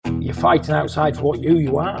You're fighting outside for who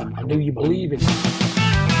you are and who you believe in.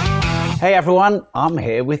 Hey everyone, I'm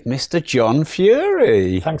here with Mr. John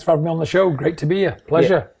Fury. Thanks for having me on the show. Great to be here.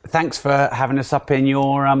 Pleasure. Yeah, thanks for having us up in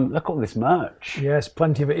your, look at all this merch. Yes,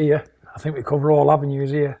 plenty of it here. I think we cover all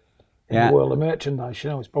avenues here in the world of merchandise.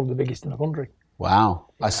 You know, it's probably the biggest in the country. Wow.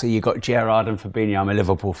 Yeah. I see you got Gerrard and Fabinho. I'm a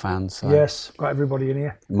Liverpool fan. So yes, got everybody in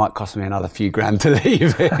here. It might cost me another few grand to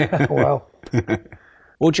leave it. Well.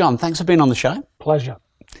 Well, John, thanks for being on the show. Pleasure.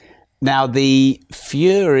 Now, the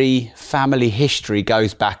Fury family history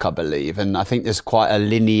goes back, I believe, and I think there's quite a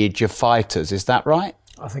lineage of fighters. Is that right?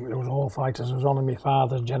 I think there was all fighters. It was only my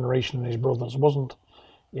father's generation and his brothers. It wasn't,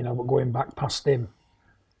 you know, but going back past him,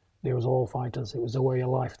 there was all fighters. It was the way of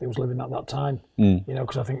life they was living at that time. You know,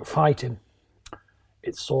 because I think fighting,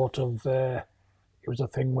 it's sort of, it was a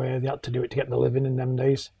thing where they had to do it to get the living in them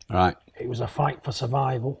days. Right. It was a fight for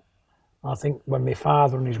survival. I think when my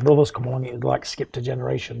father and his brothers come along, it was like skipped a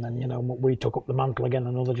generation. Then, you know, we took up the mantle again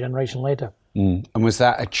another generation later. And was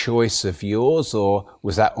that a choice of yours, or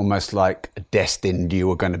was that almost like destined you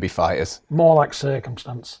were going to be fighters? More like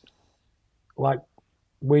circumstance. Like,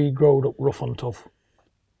 we growed up rough and tough.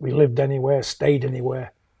 We lived anywhere, stayed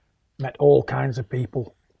anywhere, met all kinds of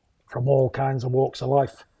people from all kinds of walks of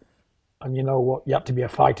life. And you know what? You had to be a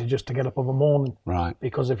fighter just to get up of a morning. Right.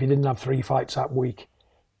 Because if you didn't have 3 fights that week,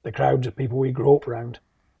 the crowds of people we grew up around,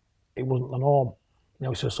 it wasn't the norm. You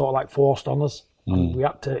know, so sort of like forced on us. And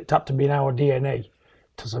it had to be in our DNA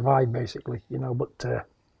to survive, basically, you know, but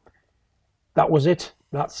that was it.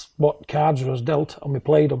 That's what cards was dealt, and we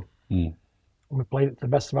played them. And we played it to the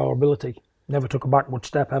best of our ability. Never took a backward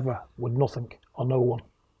step ever, with nothing or no one.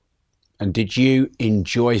 And did you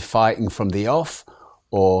enjoy fighting from the off,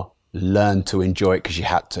 or learn to enjoy it because you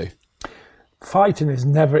had to? Fighting is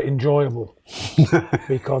never enjoyable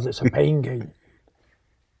because it's a pain game.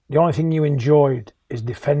 The only thing you enjoyed is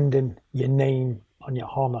defending your name and your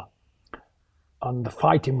honour. And the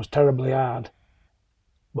fighting was terribly hard,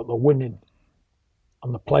 but the winning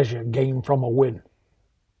and the pleasure gained from a win,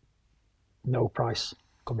 no price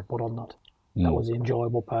could be put on that. That was the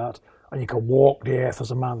enjoyable part. And you could walk the earth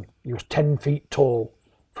as a man. You was 10 feet tall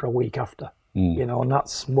for a week after, you know, and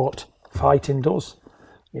that's what fighting does,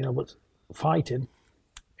 you know, but fighting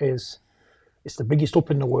it's the biggest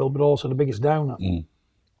up in the world, but also the biggest down.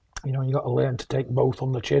 You know, you got to learn to take both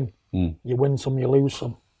on the chin. You win some, you lose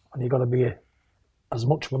some, and you got to be as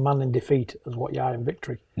much of a man in defeat as what you are in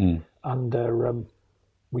victory. And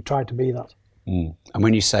we tried to be that. And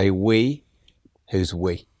when you say we, who's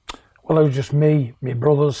we? Well, it was just me, my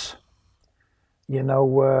brothers, you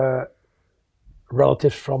know,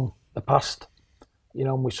 relatives from the past, you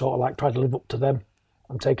know, and we sort of like tried to live up to them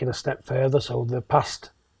and take it a step further, so the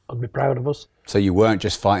past would be proud of us. So you weren't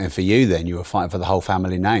just fighting for you then, you were fighting for the whole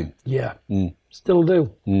family name? Yeah, still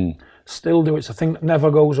do. Still do. It's a thing that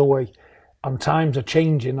never goes away. And times are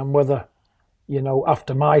changing, and whether, you know,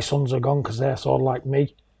 after my sons are gone, because they're sort of like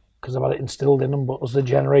me, because I've had it instilled in them, but as the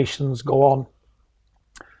generations go on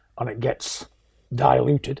and it gets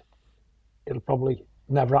diluted, it'll probably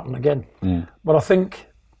never happen again. But I think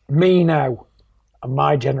me now and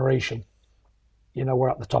my generation, you know, we're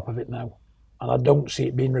at the top of it now, and I don't see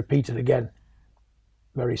it being repeated again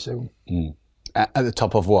very soon. At the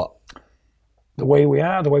top of what? The way we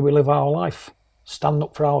are, the way we live our life, stand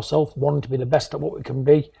up for ourselves, wanting to be the best at what we can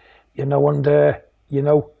be, you know, and, you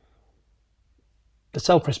know, the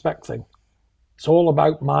self-respect thing. It's all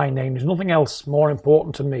about my name. There's nothing else more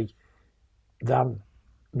important to me than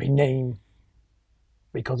my name,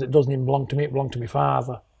 because it doesn't even belong to me, it belonged to my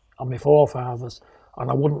father and my forefathers. And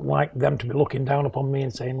I wouldn't like them to be looking down upon me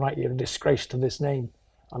and saying, right, you're a disgrace to this name.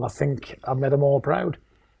 And I think I've made them all proud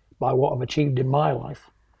by what I've achieved in my life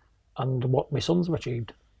and what my sons have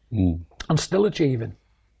achieved and still achieving,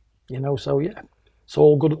 you know. So yeah, it's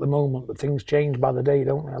all good at the moment, but things change by the day,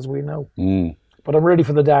 don't they, as we know. But I'm ready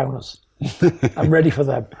for the downers. I'm ready for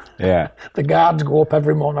them. Yeah. The guards go up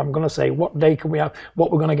every morning. I'm going to say, what day can we have, what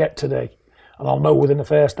we're going to get today? And I'll know within the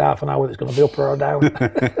first half an hour it's going to be up or down.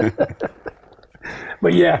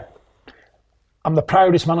 But yeah, I'm the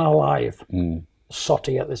proudest man alive,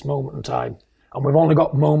 sotty at this moment in time. And we've only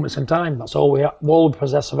got moments in time. That's all we all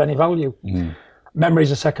possess of any value.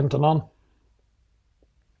 Memories are second to none.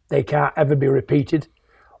 They can't ever be repeated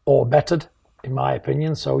or bettered, in my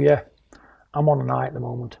opinion. So yeah, I'm on a high at the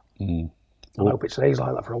moment. I hope it stays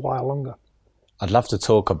like that for a while longer. I'd love to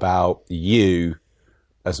talk about you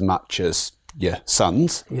as much as your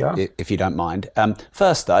sons, if you don't mind.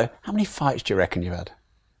 First though, how many fights do you reckon you've had?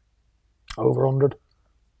 Over 100.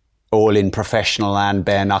 All in professional and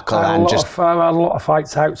bare-knuckle and just... I've had a lot of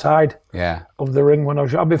fights outside of the ring when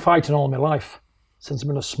I've been fighting all my life. since I've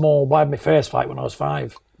been a small boy. I had my first fight when I was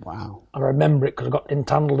 5. Wow. And I remember it because I got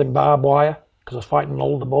entangled in barbed wire because I was fighting an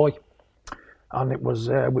older boy. And it was,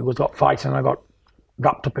 we got fighting and I got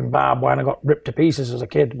wrapped up in barbed wire and I got ripped to pieces as a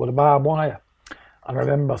kid with a barbed wire. And I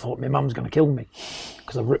remember I thought my mum's going to kill me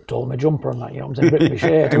because I've ripped all my jumper and that, you know what I'm saying, ripped my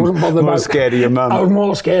shirt. I wasn't bothered More scared of your mum. I was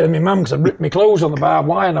more scared of my mum because I ripped my clothes on the barbed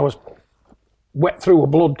wire and I was wet through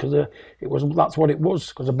with blood because that's what it was,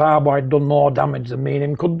 because the barbed wire had done more damage than me and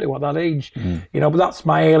him could do at that age. You know, but that's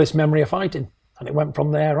my earliest memory of fighting. And it went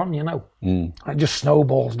from there on, you know. And it just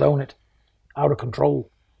snowballs, don't it? Out of control.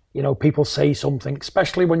 You know, people say something,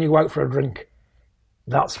 especially when you go out for a drink.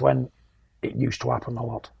 That's when it used to happen a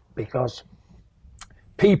lot, because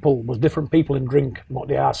was different people in drink than what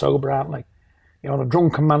they are sober, aren't they? You know, a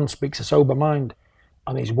drunken man speaks a sober mind,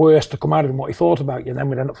 and he's worse to come out of him what he thought about you, and then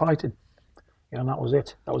we'd end up fighting. You know, and that was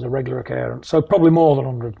it. That was a regular occurrence. So probably more than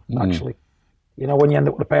 100, actually. You know, when you end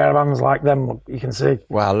up with a pair of hands like them, you can see.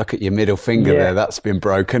 Wow, look at your middle finger there. That's been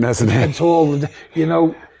broken, hasn't it? It's all, you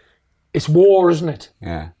know, it's war, isn't it?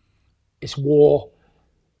 Yeah. It's war,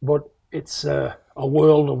 but it's a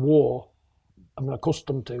world of war I'm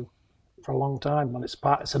accustomed to for a long time, and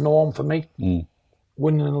it's a norm for me.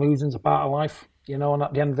 Winning and losing is a part of life, you know, and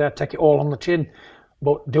at the end of the day, I take it all on the chin.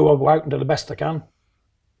 But do I go out and do the best I can?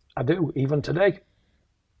 I do, even today.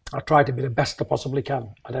 I try to be the best I possibly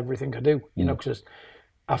can at everything I do, you know, because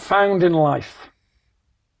I found in life,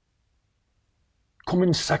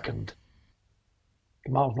 coming second,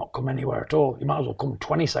 you might as well not come anywhere at all. You might as well come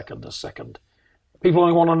 22nd as second. People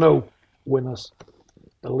only want to know winners.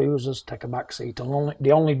 The losers take a back seat, and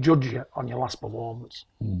they only judge you on your last performance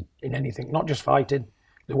in anything, not just fighting.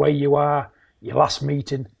 The way you are, your last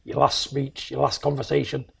meeting, your last speech, your last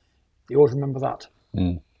conversation. You always remember that.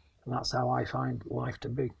 And that's how I find life to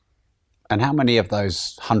be. And how many of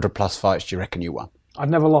those 100+ fights do you reckon you won?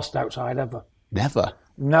 I've never lost outside, ever. Never?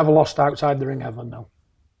 Never lost outside the ring, ever, no.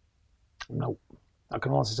 No. I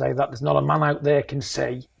can honestly say that. There's not a man out there can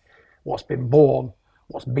say what's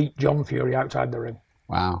beat John Fury outside the ring.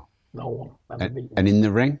 Wow. No one ever beat me. And in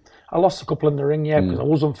the ring? I lost a couple in the ring, yeah, because I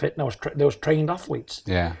wasn't fit and there was trained athletes.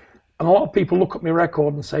 Yeah. And a lot of people look at my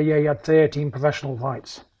record and say, yeah, you had 13 professional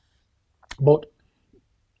fights. But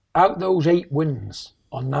out those 8 wins,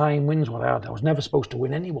 or 9 wins what I had, I was never supposed to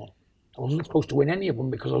win anyone. I wasn't supposed to win any of them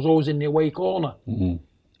because I was always in the away corner.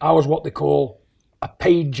 I was what they call a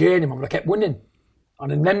paid journeyman, but I kept winning.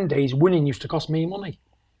 And in them days, winning used to cost me money.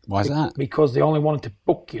 Why is that? Because they only wanted to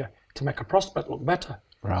book you to make a prospect look better.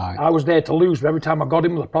 Right. I was there to lose, but every time I got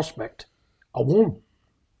in with a prospect, I won.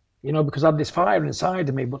 You know, because I had this fire inside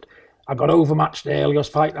of me, but I got overmatched early.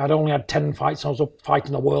 I'd only had 10 fights, I was up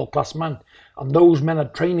fighting a world-class man. And those men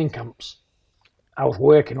had training camps. I was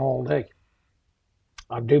working all day.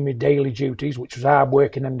 I'd do my daily duties, which was hard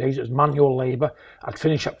work in them days. It was manual labour. I'd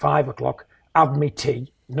finish at 5 o'clock, have me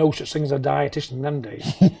tea. No such thing as a dietitian in them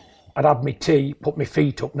days. I'd have me tea, put my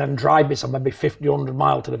feet up, and then drive me some maybe 50, 100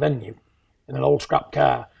 miles to the venue in an old scrap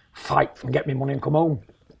car, fight and get me money and come home.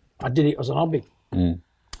 I did it as an hobby. And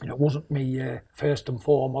it wasn't me first and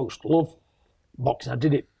foremost love boxing. I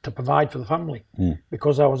did it to provide for the family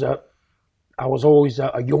because I was always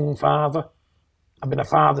a young father. I've been a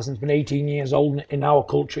father since I've been 18 years old. In our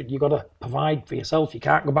culture, you've got to provide for yourself. You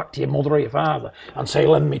can't go back to your mother or your father and say,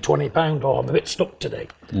 lend me £20 or I'm a bit stuck today.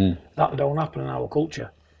 That don't happen in our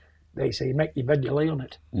culture. They say, make your bed, you lay on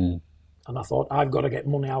it. And I thought, I've got to get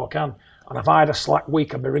money how I can. And if I had a slack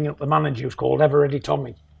week, I'd be ringing up the manager who's called Ever Ready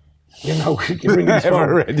Tommy. You know, you can ring his phone.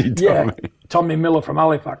 Ever Ready Tommy. Yeah, Tommy Miller from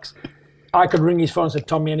Halifax. I could ring his phone and say,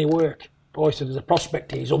 Tommy, any work? Oh, he said, there's a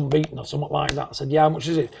prospect here, he's unbeaten or something like that. I said, yeah, how much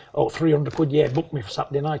is it? Oh, 300 quid, yeah, book me for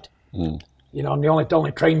Saturday night. You know, and the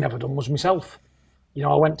only training I've ever done was myself. You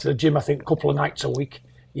know, I went to the gym, I think, a couple of nights a week,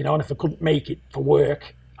 you know, and if I couldn't make it for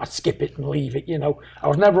work, I'd skip it and leave it, you know. I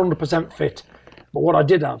was never 100% fit, but what I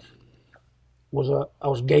did have was I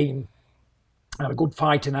was game. I had a good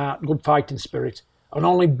fighting heart, good fighting spirit, and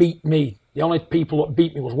only beat me. The only people that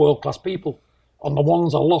beat me was world-class people. And the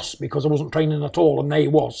ones I lost because I wasn't training at all, and they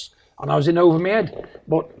was. And I was in over my head.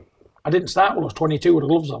 But I didn't start when I was 22 with the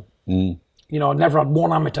gloves on. You know, I never had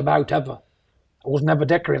one amateur bout ever. I was never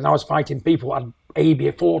decorated. I was fighting people. I had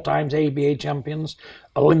ABA, 4 times ABA champions,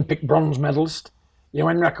 Olympic bronze medalist. You know,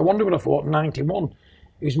 Henrik, I wonder what I fought in 91.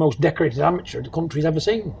 He was the most decorated amateur the country's ever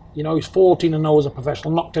seen. You know, he's 14-0 as a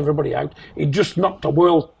professional, knocked everybody out. He just knocked a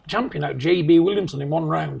world champion out, J.B. Williamson, in 1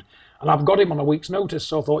 round. And I've got him on a week's notice,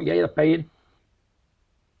 so I thought, yeah, they're paying.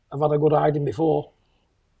 I've had a good hiding before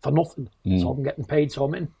for nothing. So I'm getting paid, so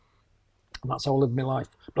I'm in. And that's how I live my life.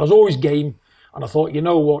 But I was always game, and I thought, you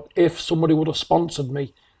know what, if somebody would have sponsored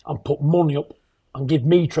me and put money up and give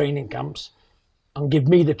me training camps, and give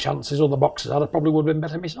me the chances other boxers had, I probably would have been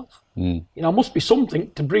better myself. You know, must be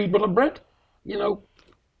something to breed what I've bred. You know,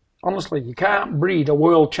 honestly, you can't breed a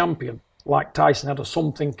world champion like Tyson had, or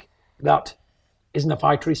something that isn't a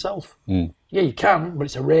fighter himself. Yeah, you can, but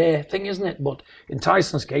it's a rare thing, isn't it? But in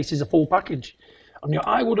Tyson's case, it's a full package. And you know,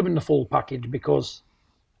 I would have been the full package because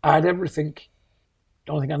I had everything.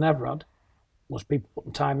 The only thing I never had was people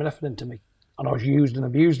putting time and effort into me. And I was used and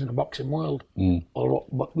abused in the boxing world.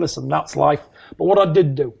 But listen, that's life. But what I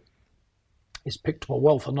did do is picked up a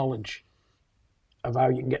wealth of knowledge of how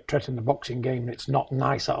you can get treated in the boxing game. It's not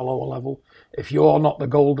nice at a lower level. If you're not the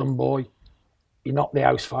golden boy, you're not the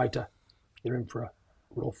house fighter, you're in for a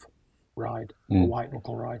rough ride, a white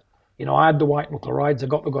knuckle ride. You know, I had the white knuckle rides, I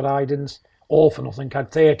got the good hidings, all for nothing. I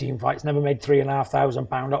had 13 fights, never made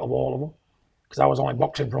 £3,500 out of all of them, because I was only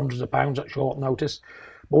boxing for hundreds of pounds at short notice.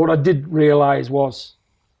 But what I did realise was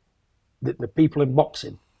that the people in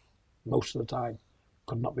boxing, most of the time,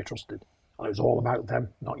 could not be trusted. And it was all about them,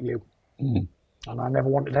 not you. And I never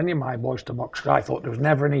wanted any of my boys to box, because I thought there was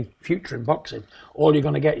never any future in boxing. All you're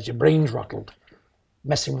going to get is your brains rattled,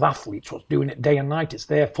 messing with athletes, what's doing it day and night. It's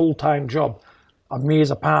their full-time job. And me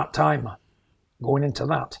as a part-timer, going into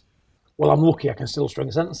that, well, I'm lucky I can still string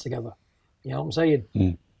a sentence together. You know what I'm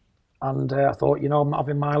saying? And I thought, you know, I'm not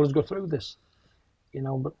having milers go through this. You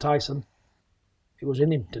know, but Tyson, it was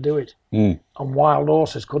in him to do it. And wild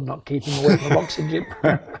horses could not keep him away from the boxing gym.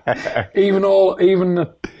 even all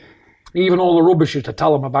the rubbish to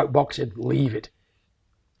tell him about boxing, leave it.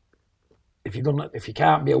 If you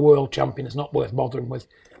can't be a world champion, it's not worth bothering with.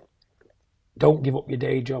 Don't give up your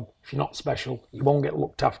day job. If you're not special, you won't get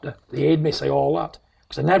looked after. They heard me say all that,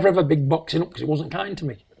 because I never ever big boxing up because it wasn't kind to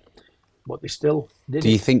me. But they still did.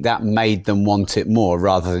 Do you think that made them want it more,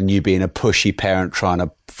 rather than you being a pushy parent trying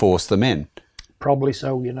to force them in? Probably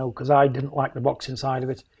so, you know, because I didn't like the boxing side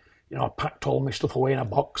of it. You know, I packed all my stuff away in a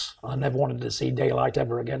box, and I never wanted to see daylight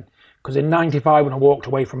ever again. Because in '95, when I walked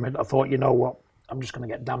away from it, I thought, you know what, I'm just going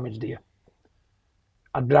to get damaged here.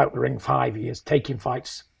 I'd been out the ring 5 years, taking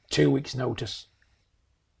fights, 2 weeks' notice.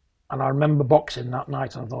 And I remember boxing that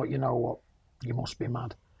night, and I thought, you know what, you must be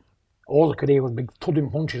mad. All I could hear was big thudding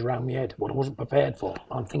punches around my head, what I wasn't prepared for.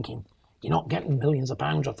 I'm thinking, you're not getting millions of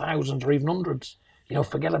pounds or thousands or even hundreds. You know,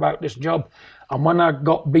 forget about this job. And when I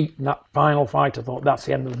got beaten that final fight, I thought, that's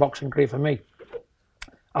the end of the boxing career for me.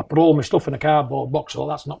 I put all my stuff in a cardboard box, so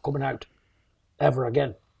that's not coming out ever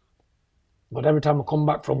again. But every time I come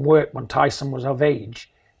back from work, when Tyson was of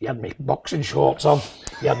age, he had me boxing shorts on,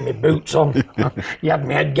 he had me boots on, he had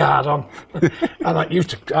my head guard on. And that used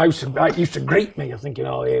to greet me. I'm thinking,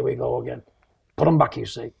 oh, here we go again. Put them back, you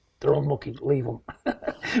see. They're unlucky, leave them.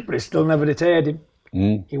 But it still never deterred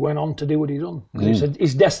him. He went on to do what he done. Because it's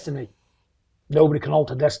his destiny. Nobody can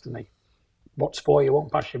alter destiny. What's for you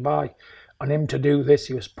won't pass you by. And him to do this,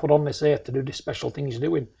 he was put on this earth to do this special thing he's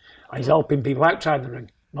doing. And he's helping people outside the ring,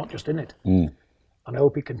 not just in it. And I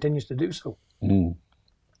hope he continues to do so.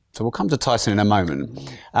 So we'll come to Tyson in a moment.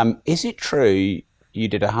 Is it true you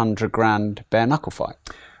did $100,000 bare-knuckle fight?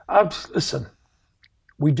 Listen,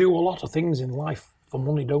 we do a lot of things in life for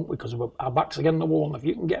money, don't we? Because our back's against the wall. And if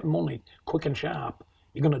you can get money quick and sharp,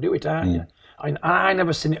 you're going to do it, aren't you? I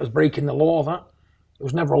never seen it as breaking the law, that. It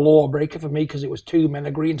was never a law breaker for me, because it was two men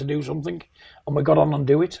agreeing to do something, and we got on and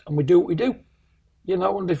do it, and we do what we do. You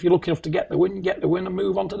know, and if you're lucky enough to get the win, you get the win and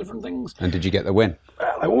move on to different things. And did you get the win?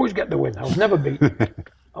 Well, I always get the win. I was never beaten.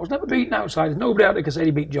 I was never beaten outside. There's nobody out there can say he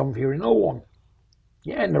beat John Fury. No one.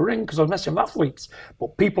 Yeah, in the ring, because I was messing with athletes.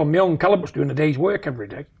 But people on my own calibre was doing a day's work every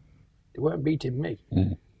day. They weren't beating me.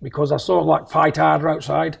 Because I sort of like fight harder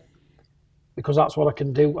outside. Because that's what I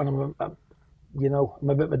can do. And I'm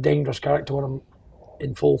a bit of a dangerous character when I'm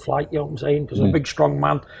in full flight, you know what I'm saying? Because I'm a big, strong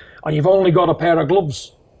man. And you've only got a pair of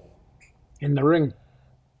gloves in the ring.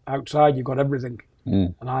 Outside, you've got everything.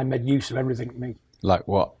 And I made use of everything, me. Like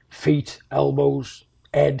what? Feet, elbows,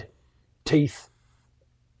 head, teeth,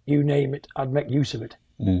 you name it, I'd make use of it.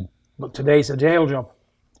 But today's a jail job.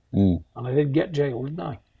 And I did get jailed, didn't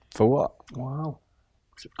I? For what? Wow.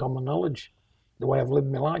 It's common knowledge. The way I've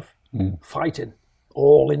lived my life. Fighting.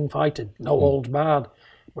 All in fighting. No holds barred.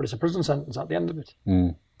 But it's a prison sentence at the end of it.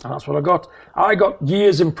 And that's what I got. I got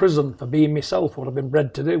years in prison for being myself, what I've been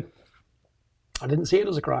bred to do. I didn't see it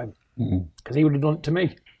as a crime. Because he would have done it to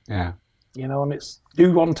me. Yeah. You know, and it's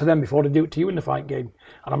do one to them before they do it to you in the fight game.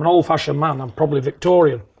 And I'm an old-fashioned man. I'm probably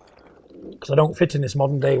Victorian. Because I don't fit in this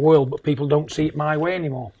modern-day world, but people don't see it my way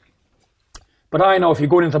anymore. But I know if you're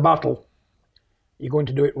going into battle, you're going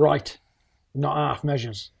to do it right, not half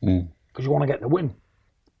measures. Because you want to get the win.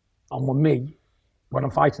 And with me, when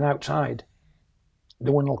I'm fighting outside,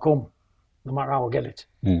 the win will come. no matter how I get it.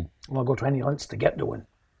 And I'll go to any lengths to get the win.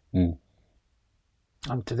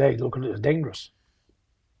 And today, look at it, it's dangerous.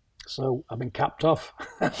 So I've been capped off.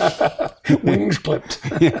 Wings clipped.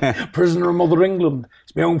 Prisoner of Mother England.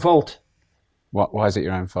 It's my own fault. Why is it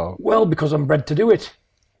your own fault? Well, because I'm bred to do it.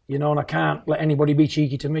 You know, and I can't let anybody be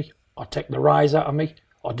cheeky to me or take the rise out of me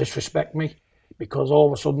or disrespect me because all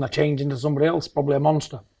of a sudden I change into somebody else, probably a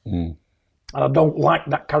monster. And I don't like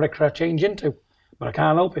that character I change into, but I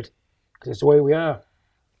can't help it because it's the way we are.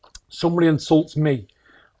 Somebody insults me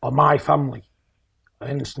or my family, I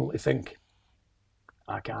instantly think,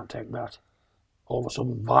 I can't take that. All of a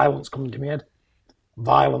sudden, violence comes to my head,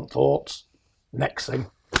 violent thoughts. Next thing,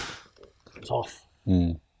 it's off.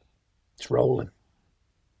 It's rolling.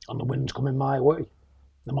 And the wind's coming my way,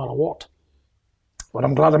 no matter what. But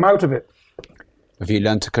I'm glad I'm out of it. Have you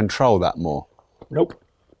learned to control that more? Nope.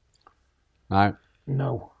 No?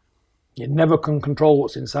 No. You never can control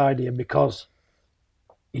what's inside you because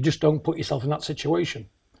you just don't put yourself in that situation.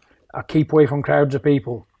 I keep away from crowds of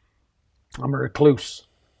people. I'm a recluse.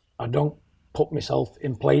 I don't put myself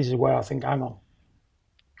in places where I think, hang on,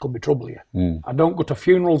 could be trouble here. I don't go to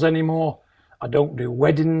funerals anymore. I don't do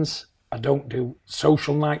weddings. I don't do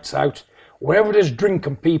social nights out. Wherever there's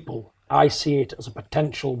drinking people, I see it as a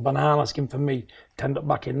potential banana skin for me to end up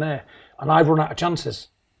back in there. And I've run out of chances.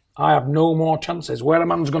 I have no more chances. Where a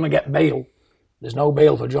man's going to get bail, there's no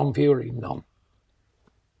bail for John Fury, none.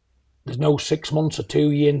 There's no 6 months or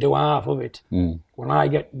 2 years into half of it. When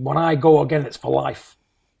I go again, it's for life.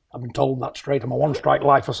 I've been told that straight. I'm a one-strike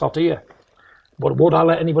lifer sot here. But would I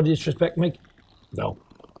let anybody disrespect me? No.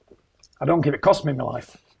 I don't give it cost me my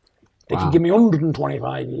life. They can give me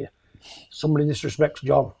 125 a year. Somebody disrespects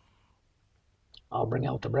John, I'll bring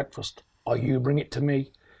hell to breakfast. Or you bring it to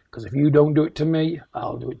me. Because if you don't do it to me,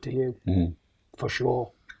 I'll do it to you. For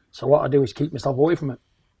sure. So what I do is keep myself away from it.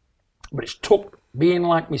 But it's took being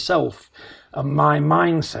like myself and my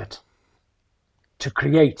mindset to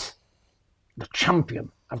create the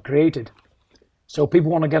champion I've created. So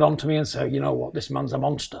people want to get onto me and say, you know what, this man's a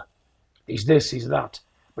monster. He's this, he's that.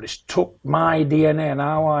 But it's took my DNA and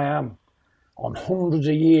how I am on hundreds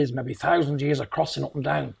of years, maybe thousands of years of crossing up and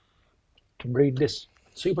down to breed this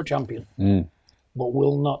super champion. But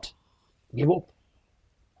will not give up.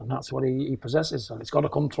 And that's what he possesses. And it's got to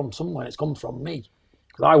come from somewhere. It's come from me.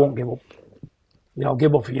 Because I won't give up. You know,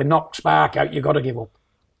 give up. If you knock spark out, you've got to give up.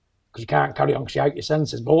 Because you can't carry on because you're out your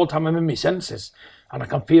senses. But all the time I'm in my senses and I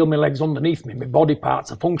can feel my legs underneath me, my body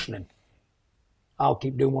parts are functioning, I'll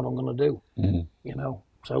keep doing what I'm going to do. You know.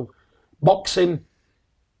 So boxing,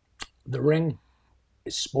 the ring,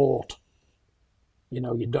 is sport. You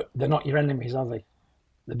know, they're not your enemies, are they?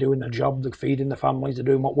 They're doing their job, they're feeding their families, they're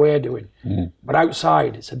doing what we're doing. But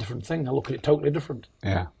outside, it's a different thing. I look at it totally different.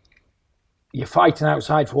 Yeah. You're fighting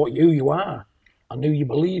outside for what you are and who you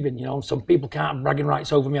believe in, you know. Some people can't have bragging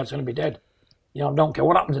rights over me, I'm going to be dead. You know, I don't care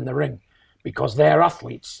what happens in the ring because they're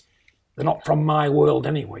athletes. They're not from my world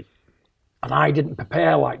anyway. And I didn't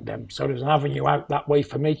prepare like them. So there's an avenue out that way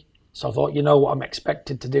for me. So I thought, you know what I'm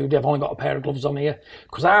expected to do? I've only got a pair of gloves on here.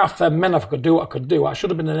 Because half the men, if I could do what I could do, I should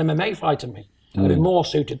have been an MMA fighter, me. I'd been more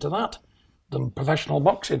suited to that than professional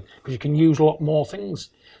boxing because you can use a lot more things.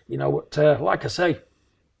 You know, but like I say,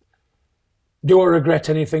 do I regret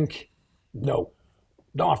anything? No.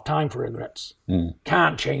 Don't have time for regrets.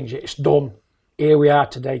 Can't change it. It's done. Here we are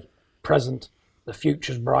today, present. The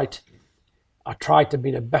future's bright. I try to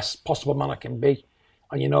be the best possible man I can be.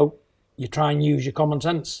 And, you know, you try and use your common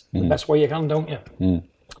sense the best way you can, don't you? And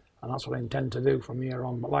that's what I intend to do from here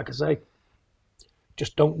on. But like I say,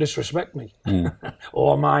 just don't disrespect me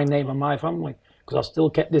or my name and my family because I still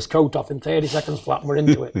kept this coat off in 30 seconds flat and we're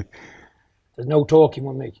into it. There's no talking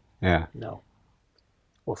with me. Yeah. No.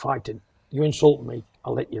 We're fighting. You insult me,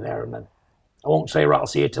 I'll let you there and then. I won't say, right, I'll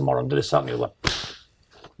see you tomorrow and do this, that and the other.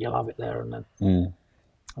 You'll have it there and then. And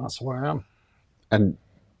that's where I am. And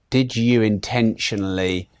did you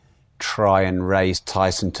intentionally try and raise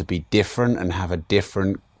Tyson to be different and have a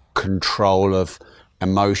different control of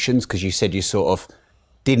emotions? Because you said you sort of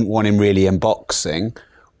didn't want him really in boxing,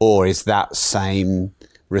 or is that same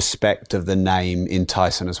respect of the name in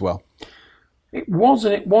Tyson as well? It was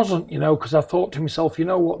and it wasn't, you know, because I thought to myself, you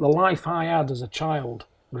know what, the life I had as a child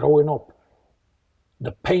growing up,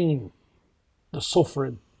 the pain, the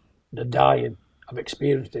suffering, the dying, I've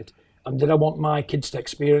experienced it. And did I want my kids to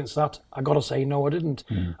experience that? I got to say, no, I didn't.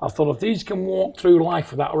 I thought if these can walk through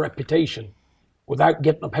life without a reputation, without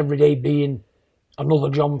getting up every day being another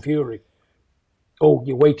John Fury, oh,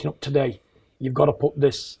 you're waking up today, you've got to put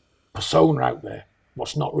this persona out there,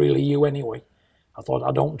 what's not really you anyway. I thought,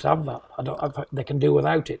 I don't have that. They can do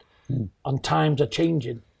without it. And times are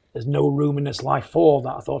changing. there's no room in this life for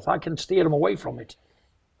that. I thought, if I can steer them away from it,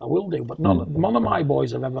 I will do. But none of my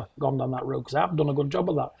boys have ever gone down that road, because I've done a good job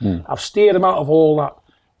of that. I've steered them out of all that.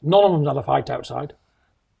 None of them's had a fight outside.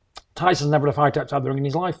 Tyson's never had a fight outside the ring in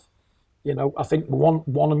his life. You know, I think one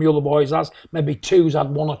of the other boys has. Maybe two's had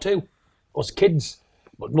one or two. Us kids,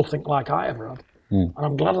 but nothing like I ever had. And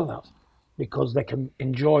I'm glad of that, because they can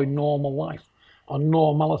enjoy normal life. And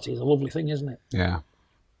normality is a lovely thing, isn't it? Yeah.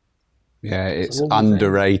 Yeah, it's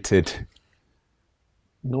underrated. Thing.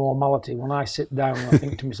 Normality. When I sit down and I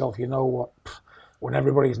think to myself, you know what? When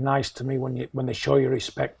everybody's nice to me, when they show you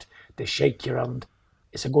respect, they shake your hand.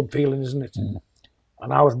 It's a good feeling, isn't it?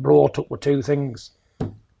 And I was brought up with two things.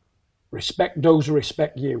 Respect those who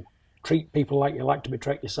respect you. Treat people like you like to be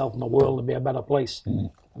treated yourself, and the world will be a better place.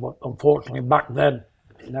 But unfortunately, back then,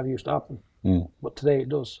 it never used to happen. But today it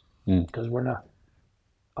does, because we're in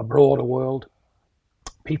a broader world.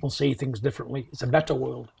 People see things differently. It's a better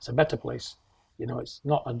world. It's a better place. You know, it's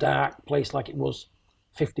not a dark place like it was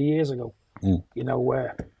 50 years ago. You know,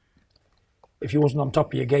 where if you wasn't on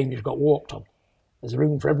top of your game, you just got walked on. There's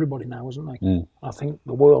room for everybody now, isn't there? I think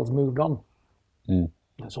the world's moved on.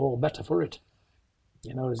 It's all better for it.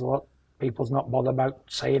 You know, there's a lot. People's not bothered about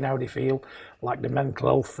saying how they feel, like the mental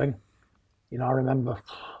health thing. You know, I remember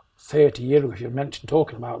 30 years ago, you mentioned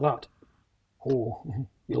talking about that. Oh,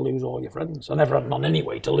 you lose all your friends. I never had none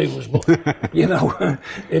anyway to lose, but, you know,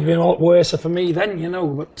 it'd been a lot worse for me then, you know.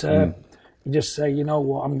 But you just say, you know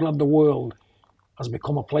what, I'm glad the world has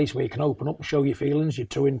become a place where you can open up and show your feelings, your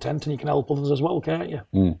true intent, and you can help others as well, can't you?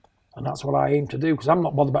 And that's what I aim to do, because I'm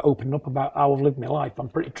not bothered about opening up about how I've lived my life. I'm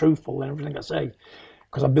pretty truthful in everything I say,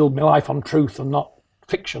 because I build my life on truth and not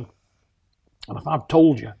fiction. And if I've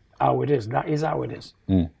told you how it is, that is how it is.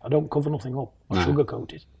 I don't cover nothing up or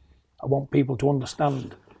sugarcoat it. I want people to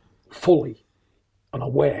understand fully and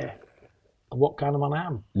aware of what kind of man I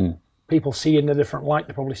am. People see in a different light,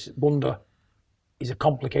 they probably wonder, he's a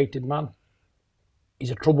complicated man.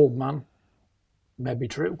 He's a troubled man. Maybe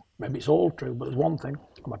true. Maybe it's all true. But there's one thing,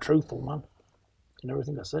 I'm a truthful man in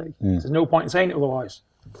everything I say. There's no point in saying it otherwise,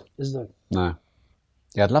 is there? No.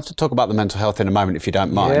 Yeah, I'd love to talk about the mental health in a moment, if you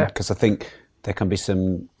don't mind, because I think there can be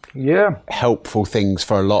some helpful things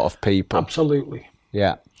for a lot of people. Absolutely.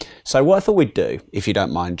 Yeah. So what I thought we'd do, if you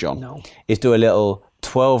don't mind, John, is do a little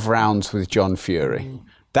 12 rounds with John Fury.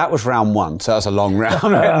 That was round one, so that's a long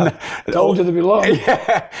round. Told you to be long.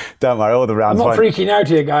 Yeah. Don't worry, all the rounds. I'm not freaking out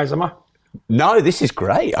here, guys, am I? No, this is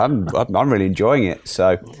great. I'm really enjoying it.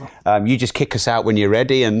 So you just kick us out when you're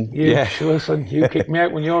ready, and listen, you kick me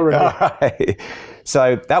out when you're ready. All right.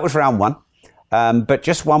 So that was round one. But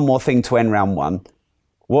just one more thing to end round one.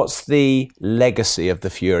 What's the legacy of the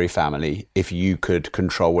Fury family if you could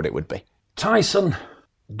control what it would be? Tyson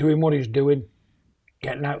doing what he's doing,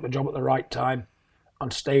 getting out the job at the right time,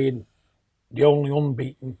 and staying the only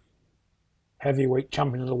unbeaten heavyweight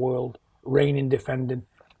champion of the world, reigning, defending,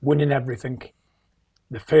 winning everything.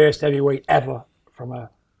 The first heavyweight ever from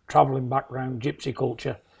a travelling background, Gypsy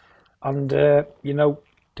culture, and, you know,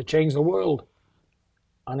 to change the world.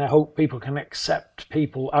 And I hope people can accept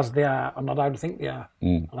people as they are and not how they think they are.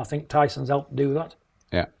 And I think Tyson's helped do that.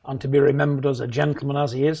 Yeah. And to be remembered as a gentleman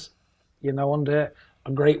as he is, you know, and a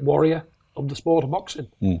great warrior of the sport of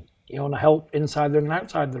boxing. You know, and help inside the ring and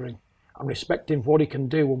outside the ring. And respect him for what he can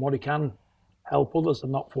do and what he can help others,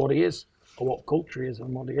 and not for what he is or what culture he is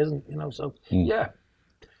and what he isn't, you know. So,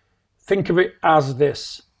 think of it as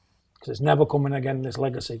this, because it's never coming again, this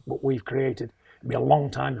legacy, what we've created. It'll be a long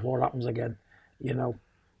time before it happens again, you know.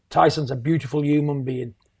 Tyson's a beautiful human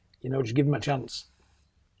being, you know, just give him a chance.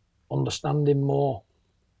 Understand him more,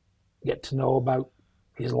 get to know about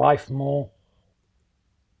his life more,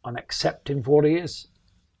 and accept him for what he is,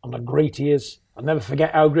 and how great he is. I'll never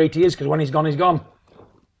forget how great he is, because when he's gone, he's gone.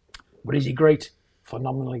 But is he great?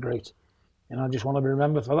 Phenomenally great. And I just want to be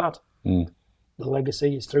remembered for that. The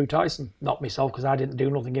legacy is through Tyson, not myself, because I didn't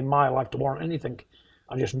do nothing in my life to warrant anything.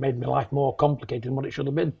 I just made my life more complicated than what it should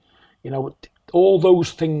have been. You know, all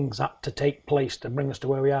those things had to take place to bring us to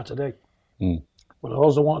where we are today. But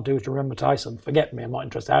all I want to do is to remember Tyson. Forget me, I'm not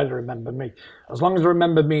interested how to remember me. As long as they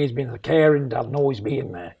remember me as being a caring dad and always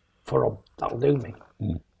being there for them, that'll do me.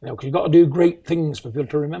 You know, because you've got to do great things for people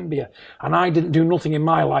to remember you. And I didn't do nothing in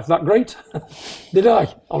my life that great. Did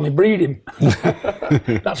I? Only breed him.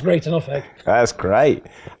 That's great enough, eh? That's great.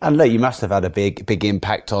 And look, you must have had a big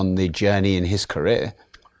impact on the journey in his career.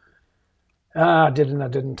 I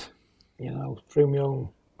didn't. You know, through my own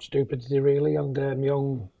stupidity, really, and my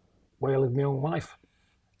own way of living my own life.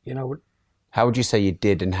 You know. How would you say you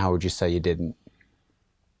did, and how would you say you didn't?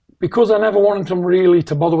 Because I never wanted them really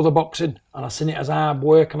to bother with the boxing, and I seen it as hard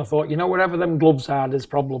work, and I thought, wherever them gloves are, there's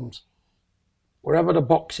problems. Wherever the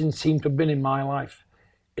boxing seemed to have been in my life,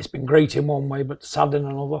 it's been great in one way, but sad in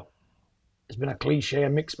another. It's been a cliche, a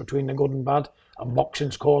mix between the good and bad, and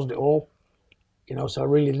boxing's caused it all. So I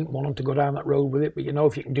really didn't want them to go down that road with it, but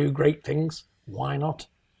if you can do great things, why not?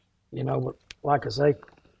 But like I say,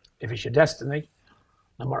 if it's your destiny,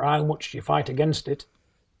 no matter how much you fight against it,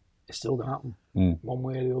 it's still going to happen, one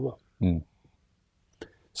way or the other.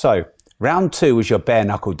 So, round 2 was your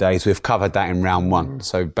bare-knuckle days. We've covered that in round 1.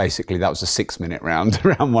 So, basically, that was a 6-minute round,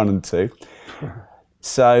 round 1 and 2.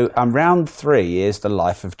 So, round 3 is the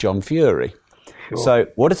life of John Fury. Sure. So,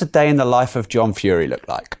 what does a day in the life of John Fury look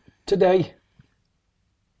like? Today.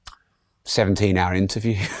 17-hour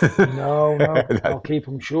interview? No, I'll keep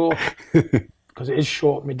them short. Because it is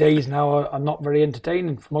short. My days now are not very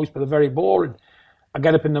entertaining. For most people, they're very boring. I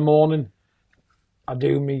get up in the morning, I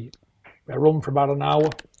do I run for about an hour,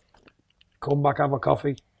 come back, have a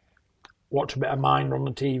coffee, watch a bit of mine run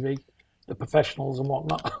the TV, the professionals and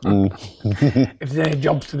whatnot. If there's any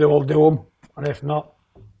jobs to do, I'll do them. And if not,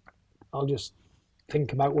 I'll just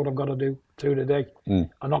think about what I've got to do through the day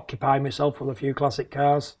and occupy myself with a few classic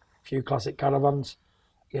cars, a few classic caravans,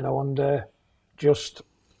 and just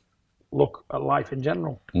look at life in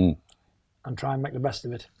general and try and make the best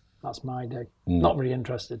of it. That's my day. Not really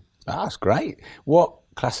interested. That's great. What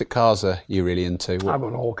classic cars are you really into? I've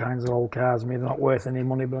got all kinds of old cars. They're not worth any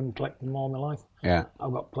money, but I'm collecting them all my life. Yeah.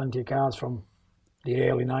 I've got plenty of cars from the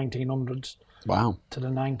early 1900s to the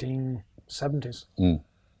 1970s.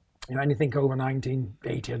 Anything over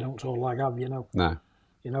 1980 I don't sort of like have, No.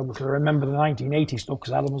 Because I remember the 1980 stuff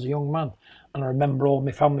because Adam was a young man. And I remember all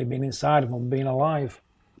my family being inside of them, being alive.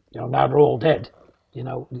 Now they're all dead.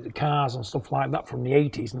 The cars and stuff like that from the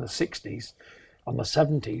 80s and the 60s and the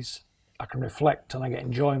 70s, I can reflect and I get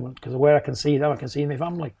enjoyment because where I can see them, I can see my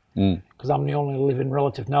family. Because I'm the only living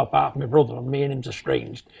relative now, apart from my brother, and me and him's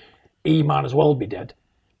estranged. He might as well be dead,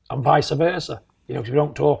 and vice versa. Because we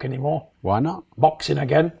don't talk anymore. Why not? Boxing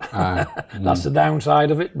again. That's the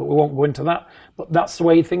downside of it, but we won't go into that. But that's the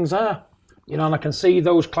way things are. And I can see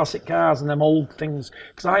those classic cars and them old things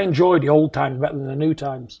because I enjoy the old times better than the new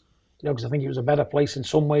times. Because I think it was a better place in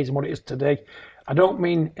some ways than what it is today. I don't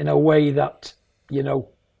mean in a way that,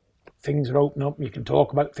 things are opening up and you can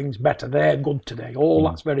talk about things better. They're good today. All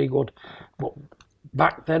that's very good. But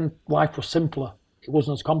back then, life was simpler. It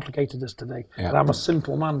wasn't as complicated as today. Yeah. And I'm a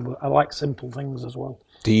simple man, but I like simple things as well.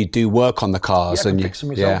 Do you do work on the cars? Yeah, I fix them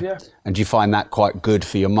myself, yeah. And do you find that quite good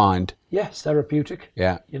for your mind? Yeah, it's therapeutic.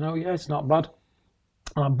 Yeah. It's not bad.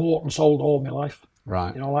 And I bought and sold all my life.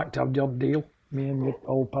 Right. I like to have the odd deal. Me and my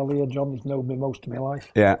old pal here, John, he's known me most of my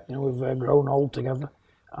life. Yeah. We've grown old together.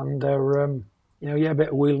 And, a bit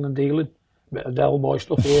of wheeling and dealing, a bit of Del Boy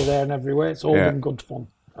stuff here, there and everywhere. It's all been good fun.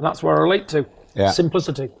 And that's where I relate to. Yeah.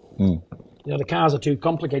 Simplicity. The cars are too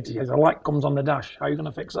complicated. The light comes on the dash. How are you going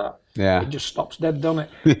to fix that? Yeah. It just stops dead, doesn't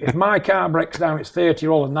it? If my car breaks down, it's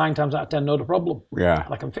 30-year-old and 9 times out of 10, no problem. Yeah.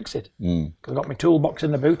 And I can fix it. Because I've got my toolbox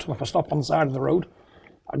in the boot. And if I stop on the side of the road,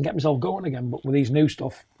 I can get myself going again. But with these new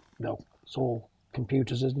stuff, no, it's all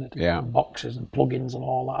computers, isn't it? Yeah. And boxes and plugins and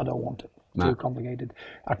all that. I don't want it. Too complicated.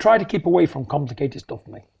 I try to keep away from complicated stuff,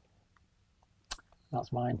 mate.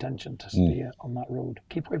 That's my intention, to steer on that road.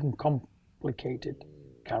 Keep away from complicated.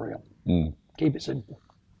 Carry on. Keep it simple.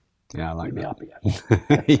 Yeah, I like that. You'll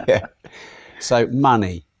be happier. Yeah. So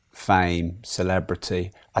money, fame,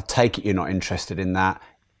 celebrity. I take it you're not interested in that.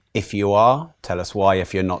 If you are, tell us why.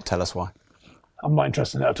 If you're not, tell us why. I'm not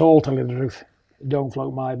interested in it at all, tell you the truth. Don't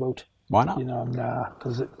float my boat. Why not?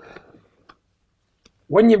 Because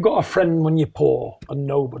when you've got a friend when you're poor and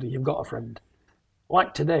nobody, you've got a friend.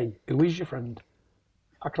 Like today, who is your friend?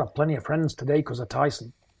 I could have plenty of friends today because of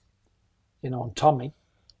Tyson, and Tommy,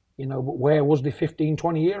 but where was they 15,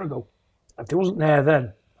 20 years ago? If they wasn't there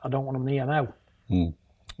then, I don't want them near now.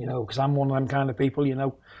 Because I'm one of them kind of people,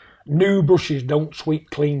 new brushes don't sweep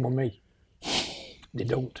clean with me. They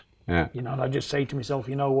don't. Yeah. And I just say to myself,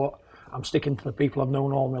 you know what? I'm sticking to the people I've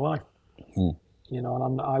known all my life.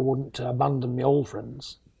 And I wouldn't abandon my old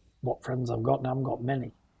friends. What friends I've got now, I haven't got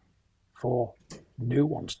many, for new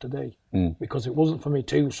ones today. Because it wasn't for me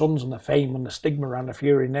 2 sons and the fame and the stigma around the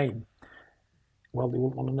Fury name. Well, they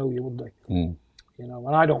wouldn't want to know you, would they?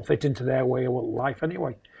 And I don't fit into their way of life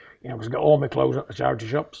anyway. Because I got all my clothes at the charity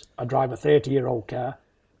shops. I drive a 30-year-old car.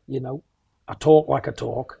 I talk like I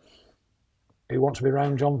talk. Who wants to be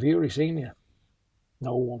around John Fury Senior?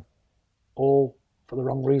 No one. All for the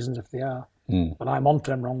wrong reasons if they are. But I'm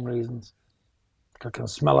onto them wrong reasons. I can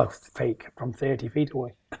smell a fake from 30 feet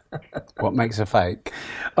away. What makes a fake?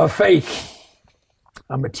 A fake.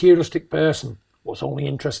 A materialistic person what's only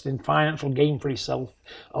interested in financial gain for himself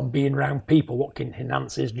and being around people what can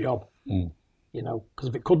enhance his job. You know, because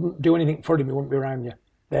if it couldn't do anything for him, he wouldn't be around you.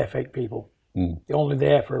 They're fake people. They're only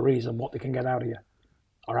there for a reason, what they can get out of you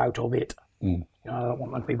or out of it. You know, I don't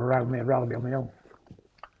want them people around me. I'd rather be on my own.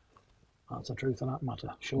 That's the truth of that matter.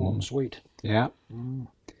 Short and sweet. Yeah.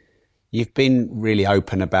 You've been really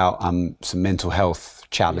open about some mental health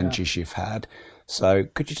challenges you've had. So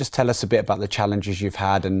could you just tell us a bit about the challenges you've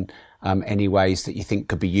had and any ways that you think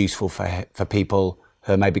could be useful for people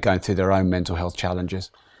who are maybe going through their own mental health challenges?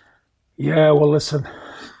 Yeah, well, listen,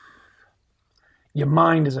 your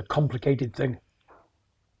mind is a complicated thing,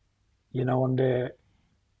 you know, and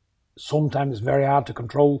sometimes it's very hard to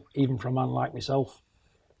control, even for a man like myself.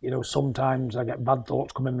 You know, sometimes I get bad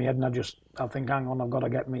thoughts come in my head and I think, hang on, I've got to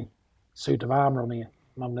get me suit of armour on here.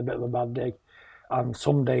 I'm having a bit of a bad day. And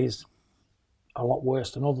some days are a lot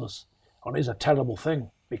worse than others. And it's a terrible thing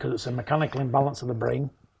because it's a mechanical imbalance of the brain.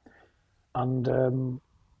 And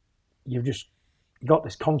you've just got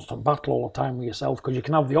this constant battle all the time with yourself because you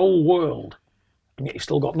can have the whole world and yet you've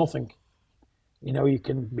still got nothing. You know, you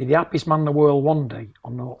can be the happiest man in the world one day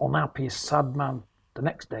and the unhappiest, sad man the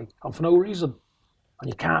next day, and for no reason. And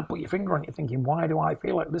you can't put your finger on it. You're thinking, why do I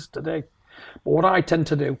feel like this today? But what I tend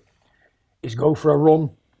to do is go for a run,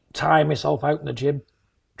 tire myself out in the gym,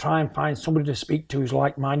 try and find somebody to speak to who's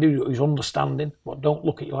like-minded, who's understanding, but don't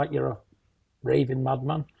look at you like you're a raving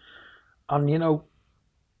madman. And, you know,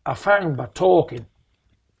 I found by talking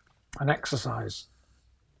and exercise,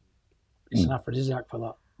 it's an aphrodisiac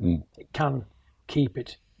for that. It can keep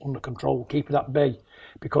it under control, keep it at bay,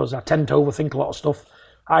 because I tend to overthink a lot of stuff.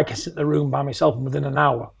 I can sit in the room by myself and within an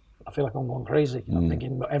hour, I feel like I'm going crazy. I'm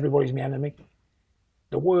thinking, but everybody's my enemy.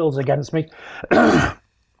 The world's against me.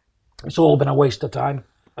 It's all been a waste of time.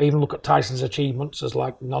 I even look at Tyson's achievements as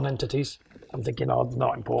like non-entities. I'm thinking, oh, they're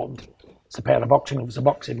not important. It's a pair of boxing gloves, a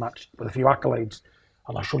boxing match with a few accolades.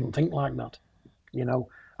 And I shouldn't think like that. You know,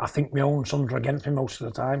 I think my own sons are against me most of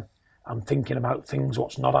the time. I'm thinking about things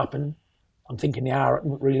what's not happened. I'm thinking they are,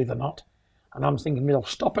 really they're not. And I'm thinking, you know,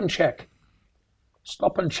 stop and check.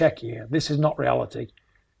 Stop and check here. This is not reality.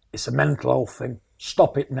 It's a mental health thing.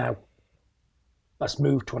 Stop it now. Let's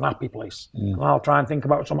move to an happy place. And I'll try and think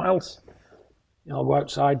about something else. You know, I'll go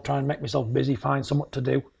outside, try and make myself busy, find something to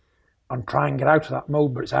do, and try and get out of that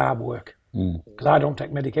mode, but it's hard work. Because I don't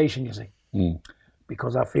take medication, you see.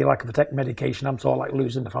 Because I feel like if I take medication, I'm sort of like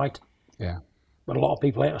losing the fight. Yeah. But a lot of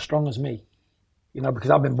people ain't as strong as me. You know,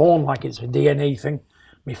 because I've been born like it's a DNA thing.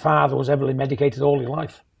 My father was heavily medicated all his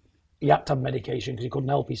life. He had to have medication because he couldn't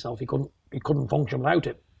help himself. He couldn't function without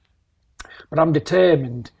it. But I'm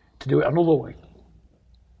determined to do it another way.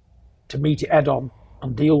 To meet it head on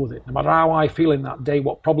and deal with it. No matter how I feel in that day,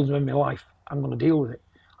 what problems are in my life, I'm going to deal with it.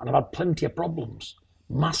 And I've had plenty of problems,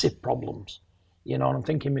 massive problems. You know, and I'm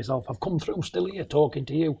thinking to myself, I've come through, still here talking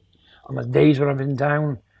to you. And there's days where I've been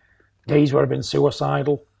down, days where I've been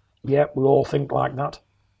suicidal. Yeah, we all think like that.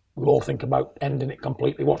 We all think about ending it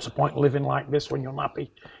completely. What's the point of living like this when you're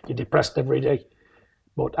unhappy? You're depressed every day.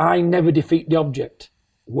 But I never defeat the object.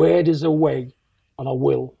 Where there's a way and a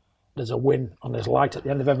will, there's a win and there's light at the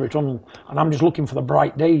end of every tunnel. And I'm just looking for the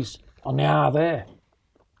bright days, and they are there.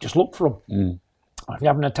 Just look for them. If you're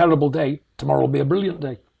having a terrible day, tomorrow will be a brilliant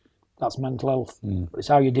day. That's mental health. But it's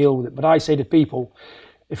how you deal with it. But I say to people,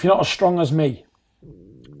 if you're not as strong as me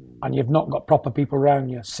and you've not got proper people around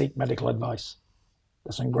you, seek medical advice.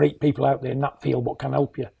 There's some great people out there in that field what can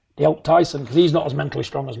help you. They help Tyson because he's not as mentally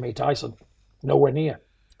strong as me, Tyson. Nowhere near.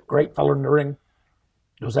 Great fella in the ring.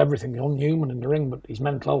 Does everything. He's unhuman in the ring, but his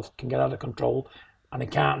mental health can get out of control and he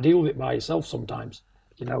can't deal with it by himself sometimes.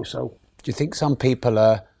 You know, so. Do you think some people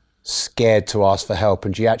are scared to ask for help,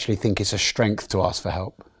 and do you actually think it's a strength to ask for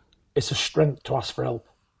help? It's a strength to ask for help.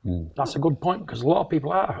 That's a good point, because a lot of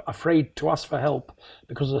people are afraid to ask for help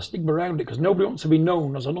because of the stigma around it, because nobody wants to be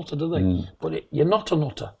known as a nutter, do they? But you're not a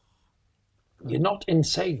nutter. You're not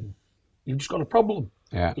insane. You've just got a problem.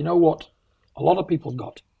 Yeah. You know what a lot of people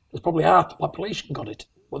got? There's probably half the population got it,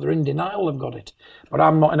 but they're in denial they've got it. But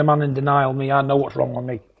I'm not a man in denial. I know what's wrong with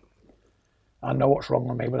me. I know what's wrong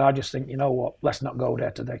with me, but I just think, you know what, let's not go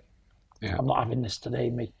there today. Yeah. I'm not having this today,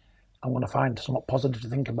 me. I'm going to find something positive to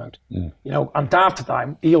think about. You know, and half the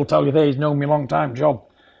time, he'll tell you there, he's known me a long time, John.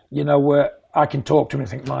 You know, where I can talk to him and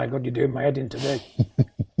think, my God, you're doing my head in today.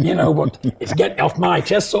 You know, but it's getting off my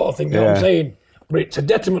chest sort of thing, you know what I'm saying? But it's a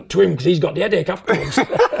detriment to him because he's got the headache afterwards.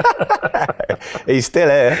 He's still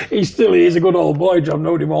here. He's a good old boy, John. I've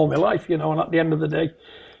known him all my life, you know, and at the end of the day,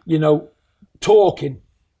 you know, talking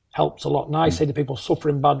helps a lot. And I say to people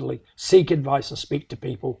suffering badly, seek advice and speak to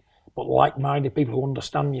people, but like-minded people who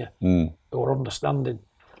understand you, who are understanding.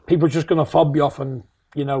 people are just going to fob you off and,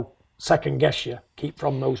 you know, second guess you. Keep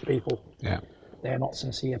from those people. Yeah. They're not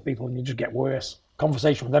sincere people, and you just get worse.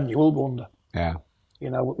 Conversation with them, you will go under. Yeah. You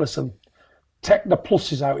know, listen, take the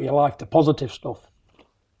pluses out of your life, the positive stuff.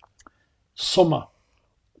 Summer,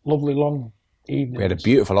 lovely long evenings. We had a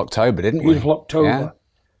beautiful October, didn't we? Beautiful October. Yeah.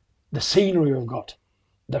 The scenery we've got,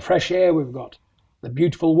 the fresh air we've got, the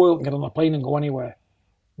beautiful world, and get on a plane and go anywhere.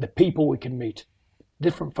 The people we can meet,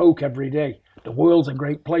 different folk every day. The world's a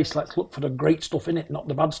great place. Let's look for the great stuff in it, not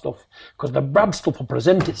the bad stuff. Because the bad stuff will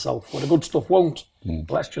present itself, where the good stuff won't.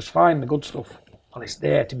 Let's just find the good stuff. And it's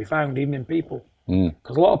there to be found, even in people.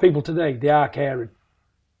 Because a lot of people today, they are caring.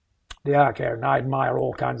 They are caring. I admire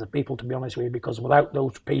all kinds of people, to be honest with you, because without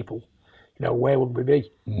those people, you know, where would we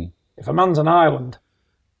be? If a man's an island,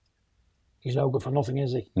 he's no good for nothing,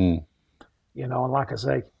 is he? You know, and like I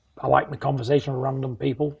say, I like my conversation with random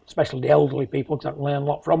people, especially the elderly people, because I can learn a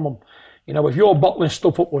lot from them. You know, if you're bottling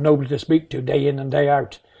stuff up with nobody to speak to day in and day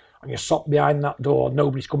out, and you're sat behind that door,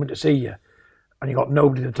 nobody's coming to see you, and you've got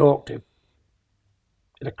nobody to talk to,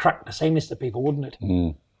 it'd crack the sameness to people, wouldn't it?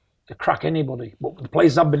 It'd crack anybody. But the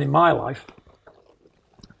places I've been in my life,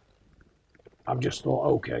 I've just thought,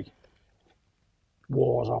 okay,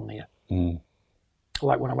 war's on here.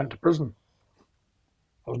 Like when I went to prison.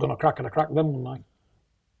 I was going to crack, and I cracked them one night.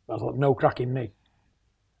 I thought, no cracking me.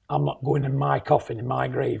 I'm not going in my coffin, in my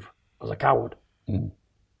grave, as a coward. You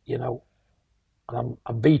know, and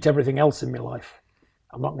I beat everything else in my life.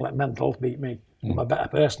 I'm not going to let mental health beat me. I'm a better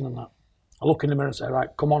person than that. I look in the mirror and say, right,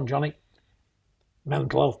 come on, Johnny.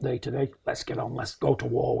 Mental health day today. Let's get on. Let's go to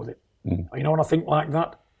war with it. And you know, when I think like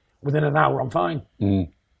that, within an hour, I'm fine.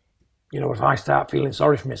 You know, if I start feeling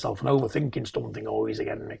sorry for myself and overthinking something, oh, he's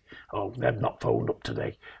against me. Oh, they've not phoned up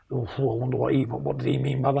today. Oh, I wonder what did he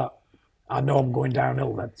mean by that? I know I'm going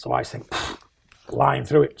downhill then. So I think, lying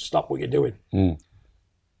through it, stop what you're doing.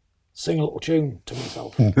 Sing a little tune to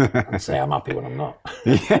myself and say I'm happy when I'm not.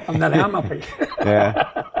 And then I'm happy.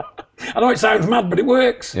 I know it sounds mad, but it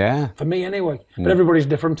works. For me anyway. But everybody's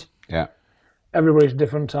different. Everybody's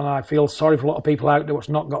different, and I feel sorry for a lot of people out there what's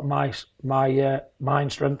not got my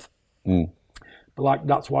mind strength. But like,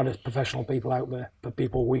 that's why there's professional people out there for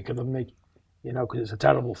people weaker than me, you know, because it's a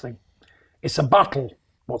terrible thing. It's a battle.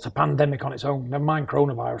 What's a pandemic on its own? Never mind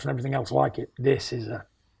coronavirus and everything else like it. This is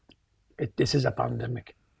a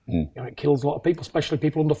pandemic. You know, it kills a lot of people, especially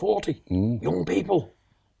people under 40, young people.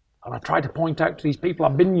 And I try to point out to these people,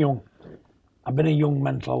 I've been young. I've been a young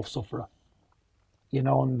mental health sufferer. You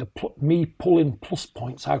know, and me pulling plus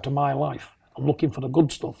points out of my life and looking for the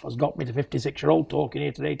good stuff has got me to 56-year-old talking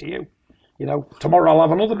here today to you. You know, tomorrow I'll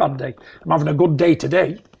have another bad day. I'm having a good day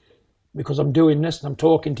today because I'm doing this and I'm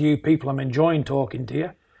talking to you people. I'm enjoying talking to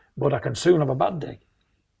you, but I can soon have a bad day.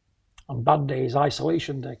 And bad day is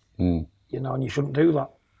isolation day. You know, and you shouldn't do that.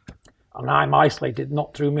 And I'm isolated,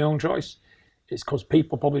 not through my own choice. It's because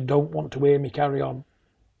people probably don't want to hear me carry on,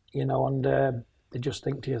 you know, and they just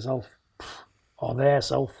think to yourself, or their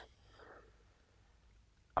self,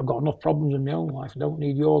 I've got enough problems in my own life. I don't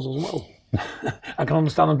need yours as well. I can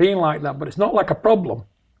understand them being like that, but it's not like a problem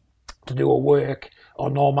to do a work or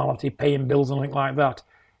normality, paying bills and anything like that.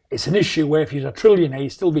 It's an issue where if you're a trillionaire,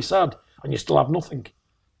 you'd still be sad and you still have nothing.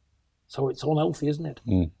 So it's unhealthy, isn't it?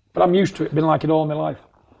 But I'm used to it, been like it all my life.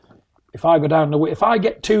 If I go down the way, if I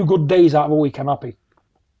get 2 good days out of a week, I'm happy.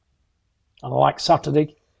 And I like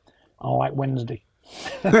Saturday, and I like Wednesday.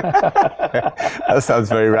 That sounds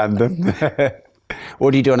very random.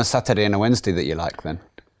 What do you do on a Saturday and a Wednesday that you like then?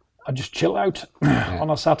 I just chill out on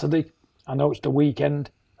a Saturday. I know it's the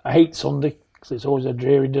weekend. I hate Sunday because it's always a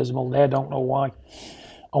dreary, dismal day. I don't know why.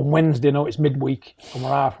 On Wednesday, I know it's midweek and we're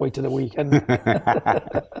halfway to the weekend.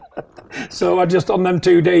 So I just, on them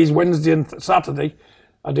 2 days, Wednesday and Saturday,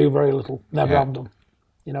 I do very little. Never have done.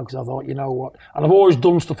 You know, because I thought, you know what? And I've always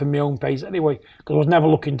done stuff in my own pace anyway, because I was never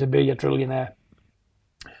looking to be a trillionaire.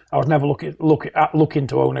 I was never looking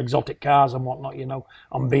to own exotic cars and whatnot, you know,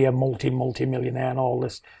 and be a multi-millionaire and all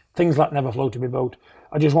this. Things like never floated my boat.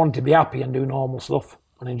 I just wanted to be happy and do normal stuff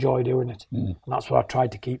and enjoy doing it. And that's what I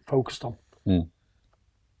tried to keep focused on.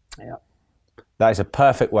 Yeah. That is a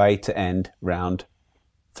perfect way to end round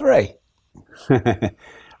 3.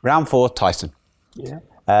 Round 4, Tyson. Yeah.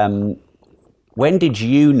 When did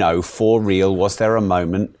you know for real, was there a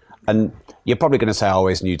moment, and you're probably going to say I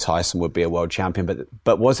always knew Tyson would be a world champion,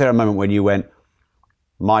 but was there a moment when you went,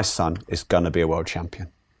 my son is going to be a world champion?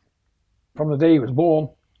 From the day he was born.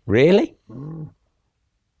 Really?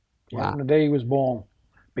 Yeah, from the day he was born.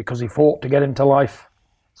 Because he fought to get into life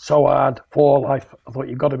so hard for life. I thought,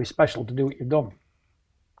 you've got to be special to do what you've done.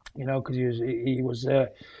 You know, because he was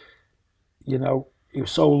you know, he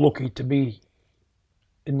was so lucky to be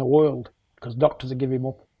in the world because doctors had given him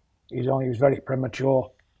up. He was very premature,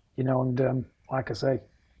 you know, and like I say,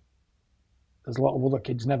 there's a lot of other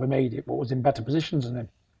kids never made it, but was in better positions than him.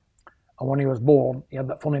 And when he was born, he had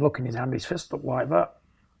that funny look in his hand, his fist up like that,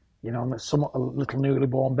 you know, and that's somewhat a little newly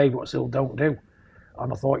born baby, what still don't do.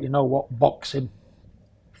 And I thought, you know what, boxing,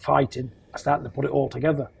 fighting, I started to put it all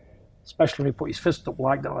together. Especially when he put his fist up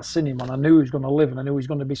like that, I seen him and I knew he was going to live and I knew he was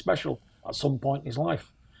going to be special at some point in his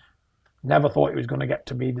life. Never thought he was going to get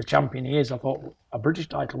to be the champion he is. I thought a British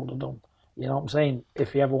title would have done. You know what I'm saying?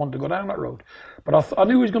 If he ever wanted to go down that road. But I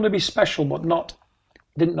knew he was going to be special, but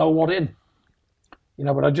didn't know what in. You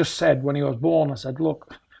know, but I just said when he was born, I said,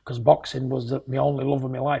 look, because boxing was my only love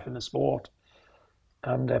of my life in the sport.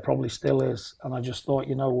 And probably still is. And I just thought,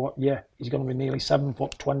 you know what, yeah, he's going to be nearly 7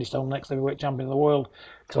 foot, 20 stone next heavyweight champion of the world.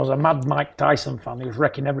 Because I was a mad Mike Tyson fan. He was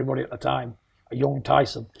wrecking everybody at the time. A young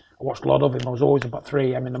Tyson. I watched a lot of him. I was always up at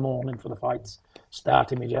 3 a.m. in the morning for the fights,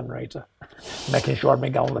 starting my generator, making sure I had my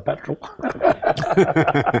gallon of petrol.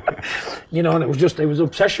 You know, and it was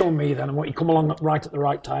obsession with me then. And when he come along right at the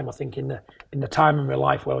right time, I think in the time of my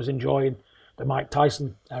life where I was enjoying the Mike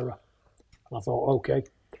Tyson era. And I thought, okay,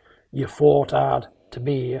 you fought hard to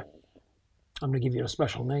be here. I'm going to give you a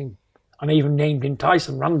special name. And I even named him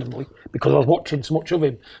Tyson randomly because I was watching so much of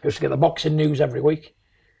him. I used to get the boxing news every week.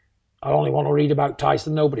 I only want to read about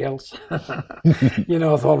Tyson, nobody else. You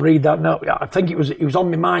know, I thought I'd read that. No, I think it was on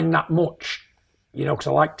my mind that much, you know, because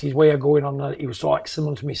I liked his way of going on. He was sort of like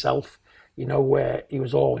similar to myself, you know, where he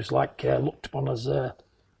was always like looked upon as,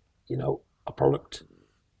 you know, a product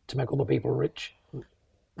to make other people rich.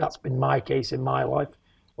 That's been my case in my life,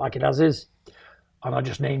 like it has his. And I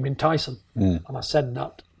just named him Tyson. And I said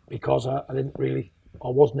that because I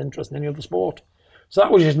wasn't interested in any other sport. So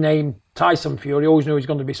that was his name, Tyson Fury. I always knew he was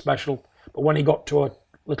going to be special. But when he got to a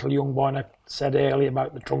little young boy, and I said earlier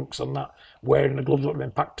about the trunks and that, wearing the gloves that had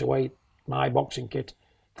been packed away, my boxing kit,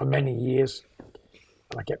 for many years.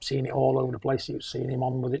 And I kept seeing it all over the place. He was seeing him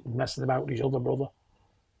on with it and messing about with his other brother.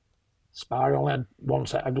 Sparring only had one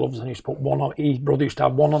set of gloves and he used to put one on, his brother used to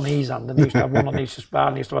have one on his hand and he used to have one on his spar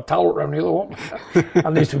and he used to have a towel around the other one.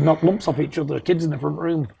 And they used to knock lumps off each other, the kids in the front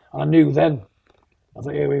room. And I knew then, I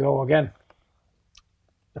thought, here we go again.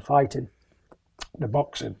 The fighting, the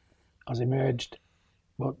boxing has emerged,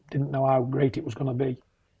 but didn't know how great it was going to be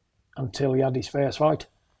until he had his first fight.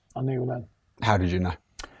 I knew then. How did you know?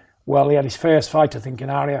 Well, he had his first fight, I think, in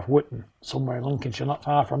RAF Whitton, somewhere in Lincolnshire, not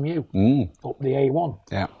far from you, up the A1.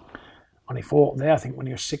 Yeah. And he fought there, I think, when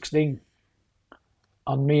he was 16.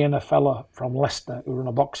 And me and a fella from Leicester, who ran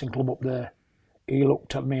a boxing club up there, he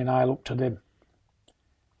looked at me and I looked at him.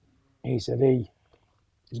 He said,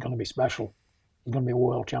 he's going to be special. He's going to be a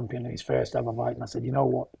world champion in his first ever fight. And I said, you know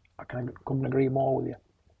what? I couldn't agree more with you.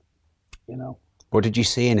 You know. What did you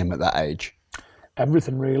see in him at that age?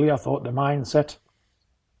 Everything, really. I thought the mindset,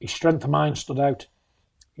 his strength of mind stood out,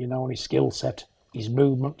 you know, and his skill set, his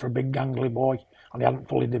movement for a big gangly boy. And he hadn't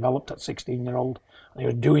fully developed at 16-year-old. And he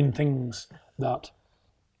was doing things that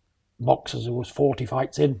boxers who was 40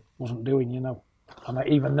 fights in wasn't doing, you know. And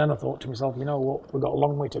even then I thought to myself, you know what, we've got a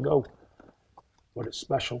long way to go. But it's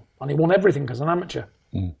special. And he won everything as an amateur.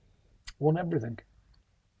 Won everything.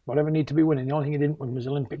 Whatever needed to be winning. The only thing he didn't win was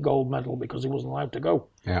the Olympic gold medal because he wasn't allowed to go.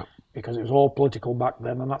 Yeah. Because it was all political back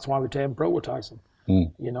then, and that's why we turned pro with Tyson.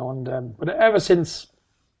 You know, and but ever since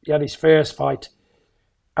he had his first fight,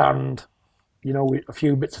 and you know, a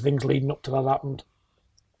few bits of things leading up to that happened.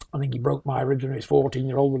 I think he broke my ribs when he was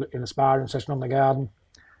 14-year-old in a sparring session on the garden,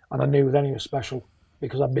 and I knew then he was special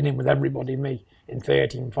because I'd been in with everybody, me, in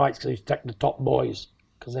 13 fights because he used to take the top boys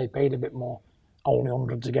because they paid a bit more. Only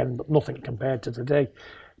hundreds again, but nothing compared to today.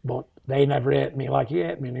 But they never ate me like he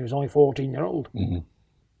ate me, and he was only 14-year-old.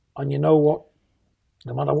 And you know what?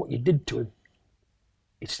 No matter what you did to him,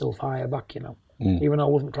 he'd still fire back, you know. Even though I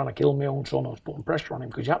wasn't trying to kill my own son, I was putting pressure on him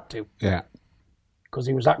because you had to. Yeah. Because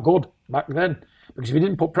he was that good back then. Because if you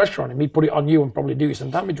didn't put pressure on him, he'd put it on you and probably do you some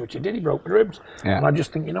damage, which he did. He broke my ribs. Yeah. And I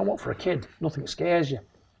just think, you know what, for a kid, nothing scares you.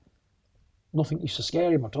 Nothing used to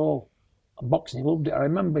scare him at all. And boxing, he loved it. I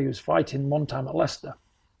remember he was fighting one time at Leicester,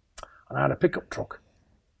 and I had a pickup truck,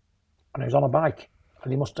 and he was on a bike,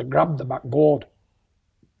 and he must have grabbed the back board,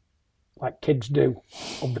 like kids do,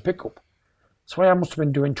 of the pickup. So I must have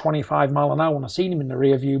been doing 25 mile an hour, and I seen him in the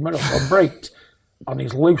rear view mirror, so I braked, and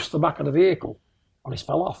he's loosed the back of the vehicle, and he's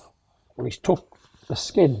fell off. Well, he's took the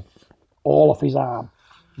skin all off his arm,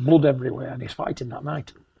 blood everywhere, and he's fighting that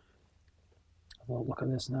night. I thought, look at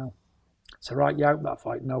this now. So, right, you out that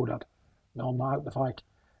fight? No, Dad. No, I'm not out the fight.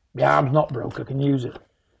 My arm's not broke, I can use it.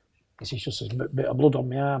 It's just a bit of blood on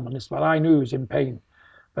my arm, and but I knew he was in pain.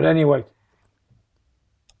 But anyway,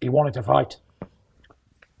 he wanted to fight.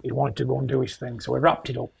 he wanted to go and do his thing. So we wrapped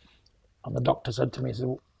it up. And the doctor said to me, he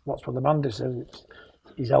said, what's with the man? He said, it's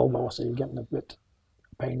his elbow. I said, he's getting a bit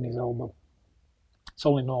of pain in his elbow. It's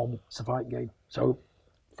only normal. It's a fight game. So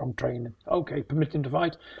from training, okay, permit him to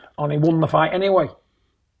fight. And he won the fight anyway.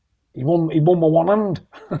 He won with one hand.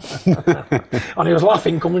 And he was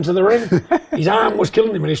laughing coming to the ring. His arm was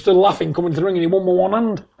killing him and he's still laughing coming to the ring, and he won with one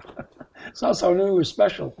hand. So that's how I knew he was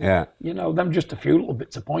special. Yeah. You know, them just a few little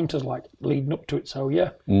bits of pointers like leading up to it. So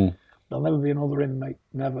yeah, there'll never be another him, mate.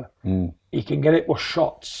 Never. He can get it with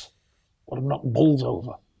shots would have knocked bulls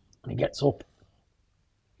over, and he gets up.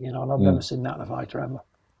 You know, and I've never seen that in a fighter ever.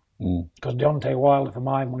 Because Deontay Wilder, for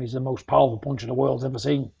my money, is the most powerful puncher the world's ever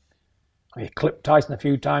seen. He clipped Tyson a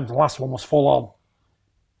few times. The last one was full on.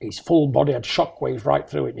 His full body had shockwaves right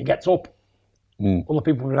through it, and he gets up. Other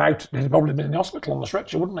people were out. They'd probably been in the hospital on the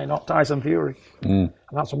stretcher, wouldn't they? Not Tyson Fury. And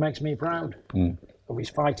that's what makes me proud of his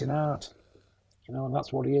fighting art. You know, and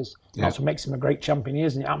that's what he is. Yeah. That's what makes him a great champion he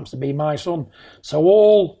is, and it happens to be my son. So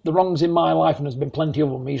all the wrongs in my life, and there's been plenty of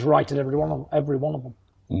them, he's righted every one of them.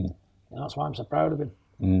 And that's why I'm so proud of him.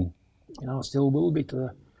 You know, I still will be till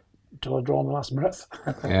I draw my last breath.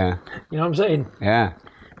 Yeah. You know what I'm saying? Yeah.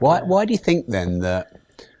 Why do you think then that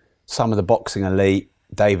some of the boxing elite,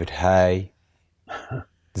 David Hay,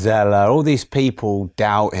 Zeller, all these people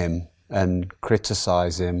doubt him and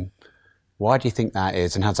criticise him? Why do you think that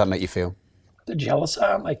is, and how does that make you feel? They're jealous,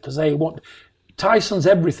 aren't they? Because they want... Tyson's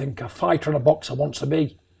everything a fighter and a boxer wants to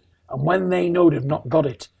be. And when they know they've not got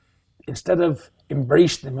it, instead of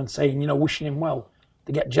embracing him and saying, you know, wishing him well,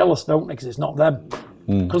 they get jealous, don't they? Because it's not them.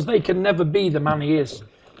 Because they can never be the man he is.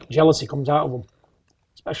 Jealousy comes out of them,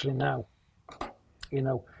 especially now. You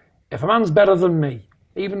know, if a man's better than me,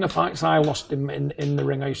 even the fights I lost in the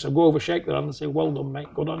ring, I used to go over, shake their hand and say, well done,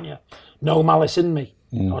 mate, good on you. No malice in me.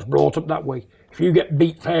 I was brought up that way. If you get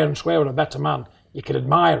beat fair and square with a better man, you can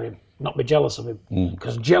admire him, not be jealous of him.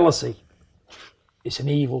 Because jealousy, it's an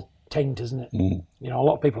evil taint, isn't it? You know, a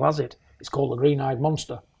lot of people has it. It's called the green-eyed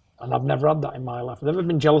monster. And I've never had that in my life. I've never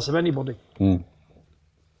been jealous of anybody.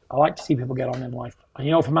 I like to see people get on in life. And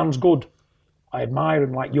you know, if a man's good, I admire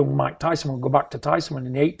him, like young Mike Tyson. We'll go back to Tyson when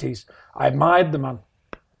in the 80s. I admired the man.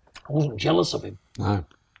 I wasn't jealous of him. No.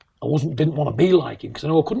 I didn't want to be like him, because I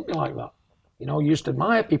know I couldn't be like that. You know, you used to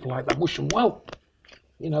admire people like that, wish them well.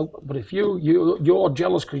 You know, but if you're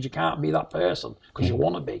jealous because you can't be that person, because you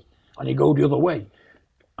want to be, and you go the other way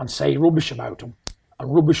and say rubbish about them,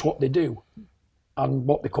 and rubbish what they do, and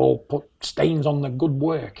what they call put stains on their good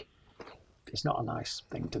work, it's not a nice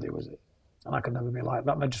thing to do, is it? And I can never be like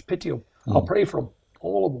that, and I just pity them. I'll pray for them,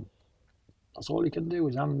 all of them. That's all you can do,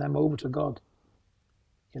 is hand them over to God.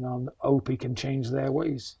 You know, and hope he can change their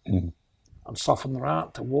ways and soften their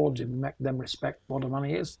heart towards him and make them respect what a man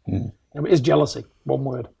he is. You know, it is jealousy, one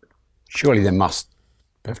word. Surely they must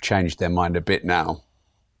have changed their mind a bit now.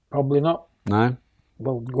 Probably not. No?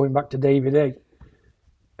 Well, going back to David A,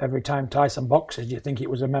 every time Tyson boxes, you think it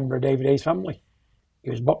was a member of David A's family.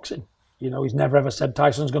 He was boxing. You know, he's never ever said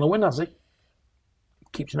Tyson's going to win, has he? He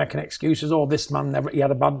keeps making excuses. Oh, this man he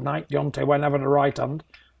had a bad night. Deontay never had a right hand.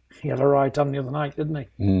 He had a right hand the other night, didn't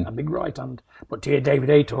he? A big right hand. But to hear David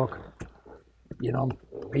A talk, you know,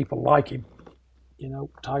 people like him. You know,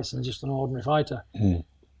 Tyson's just an ordinary fighter.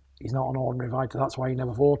 He's not an ordinary fighter. That's why he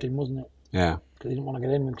never fought him, wasn't it? Yeah. Because he didn't want to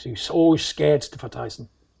get in, because he was always scared for Tyson.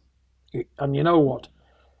 And you know what?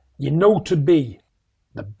 You know, to be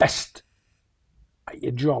the best at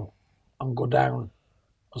your job and go down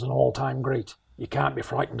as an all-time great, you can't be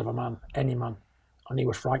frightened of a man, any man. And he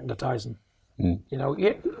was frightened of Tyson. You know,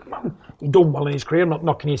 he done well in his career, I'm not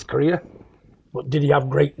knocking his career, but did he have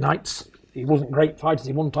great nights? He wasn't great fighters,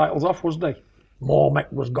 he won titles off, wasn't he?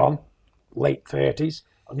 Mormek was gone, late 30s,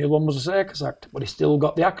 and the other one was a circus act, but he still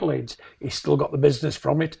got the accolades, he still got the business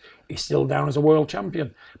from it, he's still down as a world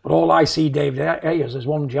champion. But all I see David A as is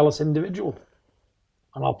one jealous individual,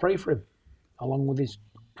 and I'll pray for him, along with his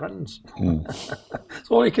friends.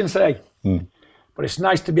 That's all you can say. But it's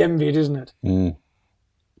nice to be envied, isn't it?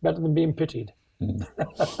 Better than being pitied.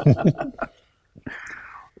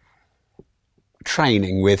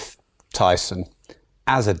 Training with Tyson,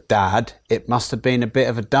 as a dad, it must have been a bit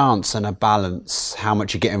of a dance and a balance. How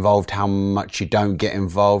much you get involved, how much you don't get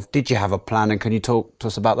involved. Did you have a plan, and can you talk to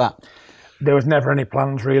us about that? There was never any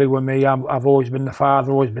plans really with me. I've always been the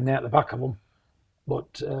father, always been there at the back of them.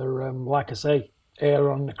 But like I say, earlier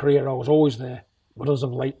on in the career, I was always there. But as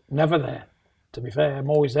of late, never there. To be fair, I'm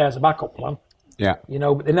always there as a backup plan. Yeah. You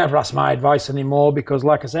know, but they never ask my advice anymore, because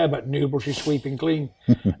like I say about new brushes sweeping clean,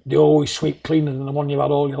 they always sweep cleaner than the one you've had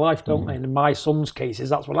all your life, don't they? And in my son's cases,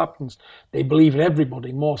 that's what happens. They believe in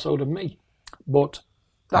everybody more so than me. But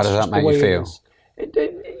how does that make you feel?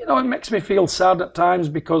 It makes me feel sad at times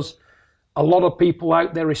because a lot of people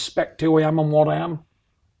out there respect who I am and what I am,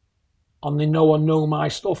 and they know my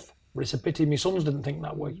stuff. But it's a pity my sons didn't think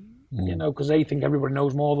that way, because they think everybody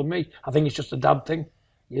knows more than me. I think it's just a dad thing.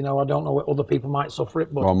 I don't know what other people might suffer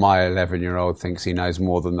it. But well, my 11-year-old thinks he knows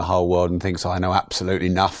more than the whole world and thinks I know absolutely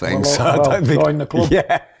nothing. I don't think join the club.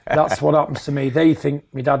 Yeah. That's what happens to me. They think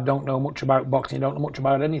my dad don't know much about boxing, don't know much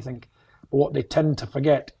about anything. But what they tend to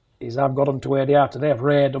forget is I've got them to where they are today. I've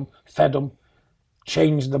reared them, fed them,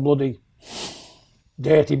 changed the bloody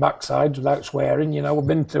dirty backsides without swearing. We've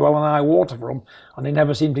been through hell and high water for them, and they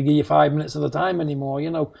never seem to give you 5 minutes of the time anymore.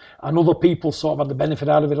 And other people sort of had the benefit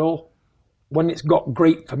out of it all. When it's got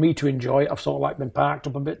great for me to enjoy it, I've sort of like been parked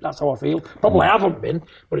up a bit. That's how I feel. Probably haven't been,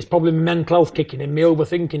 but it's probably my mental health kicking in, me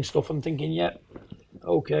overthinking stuff and thinking, yeah,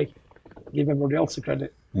 okay, give everybody else the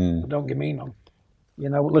credit. But don't give me none.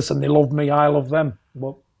 Listen, they love me, I love them.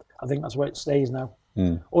 But I think that's where it stays now.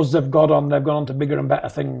 Us, they've gone on to bigger and better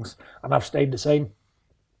things, and I've stayed the same.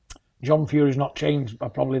 John Fury's not changed,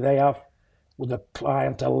 but probably they have. With the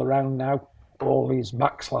clientele around now, all these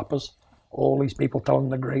backslappers, all these people telling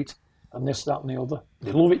they're great, and this, that, and the other.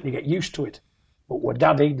 They love it, they get used to it. But with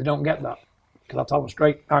Daddy, they don't get that. Because I tell them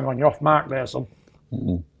straight, hang on, you're off mark there, son.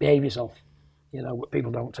 Behave yourself. But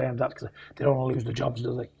people don't say that because they don't want to lose the jobs,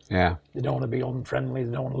 do they? Yeah. They don't want to be unfriendly,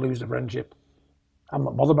 they don't want to lose the friendship. I'm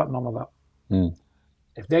not bothered about none of that.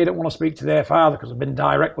 If they don't want to speak to their father because I've been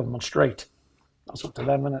direct with them and straight, that's up to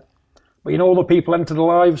them, innit? But other people enter their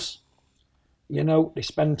lives, they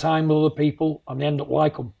spend time with other people and they end up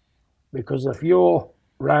like them. Because if you're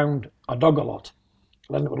round a dog a lot,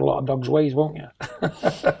 you'll end up with a lot of dog's ways, won't you?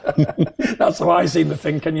 That's how I seem to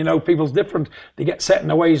think. And people's different. They get set in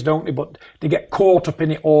their ways, don't they? But they get caught up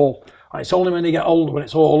in it all. And it's only when they get older, when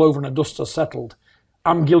it's all over and the dust has settled.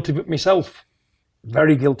 I'm guilty of it myself.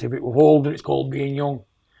 Very guilty of it. With all that it's called being young.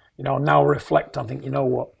 Now I reflect and think,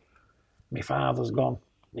 what? My father's gone.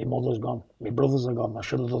 My mother's gone. My brothers are gone. I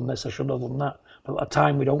should have done this. I should have done that. But at the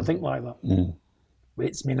time, we don't think like that. But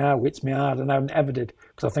it's me now. It's me hard, and I never did.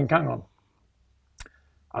 Because I think, hang on.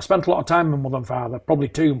 I spent a lot of time with my mother and father, probably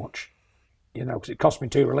too much, because it cost me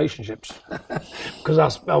 2 relationships. Because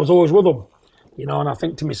I was always with them, and I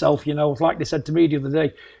think to myself, like they said to me the other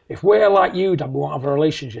day, if we're like you, Dad, we won't have a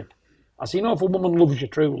relationship. I say, if a woman loves you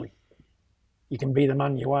truly, you can be the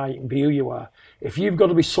man you are, you can be who you are. If you've got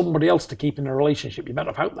to be somebody else to keep in a relationship, you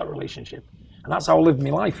better have that relationship. And that's how I live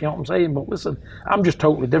my life, you know what I'm saying? But listen, I'm just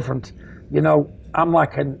totally different. I'm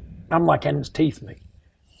like hen's teeth, me.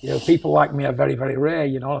 People like me are very, very rare,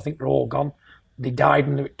 I think they're all gone. They died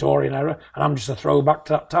in the Victorian era, and I'm just a throwback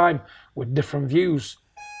to that time with different views.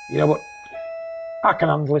 But I can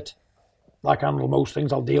handle it. Like I handle most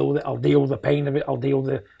things, I'll deal with it. I'll deal with the pain of it. I'll deal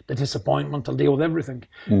with the disappointment. I'll deal with everything.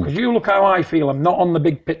 Because you look how I feel. I'm not on the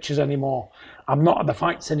big pitches anymore. I'm not at the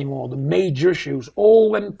fights anymore. The major issues,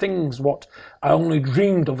 all them things what I only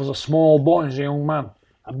dreamed of as a small boy, as a young man,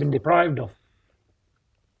 I've been deprived of.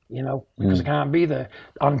 Because I can't be there.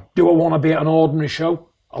 And do I want to be at an ordinary show?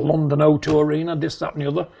 A London O2 Arena, this, that and the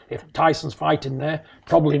other? If Tyson's fighting there,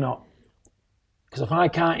 probably not. Because if I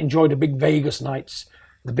can't enjoy the big Vegas nights,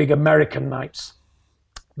 the big American nights,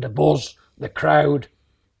 the buzz, the crowd,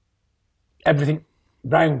 everything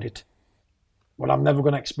around it, what I'm never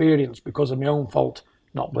going to experience because of my own fault,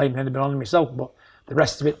 not blaming anybody on myself, but the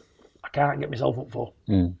rest of it, I can't get myself up for.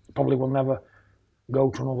 Probably will never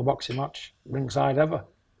go to another boxing match, ringside ever.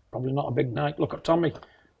 Probably not a big night. Look at Tommy.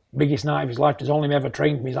 Biggest night of his life. He's only ever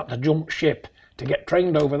trained me. He's had to jump ship to get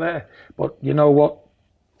trained over there. But you know what?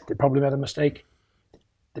 They probably made a mistake.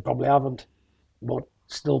 They probably haven't. But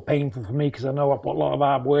still painful for me because I know I put a lot of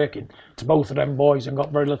hard work into both of them boys and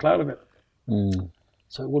got very little out of it.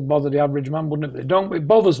 So it would bother the average man, wouldn't it? It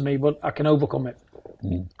bothers me, but I can overcome it.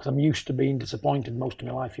 Because I'm used to being disappointed most of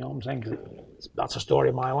my life, you know what I'm saying? Because that's a story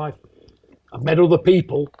of my life. I've met other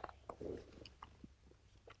people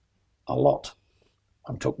a lot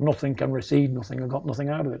and took nothing and received nothing and got nothing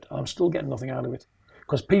out of it. And I'm still getting nothing out of it.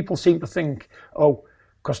 Because people seem to think,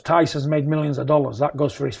 because Tyson's made millions of dollars, that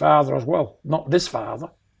goes for his father as well. Not this father.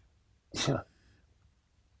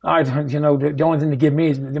 I don't, the only thing they give me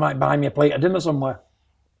is they might buy me a plate of dinner somewhere.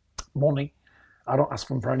 Money. I don't ask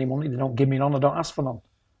them for any money. They don't give me none. I don't ask for none.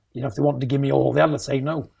 If they wanted to give me all they had, I'd say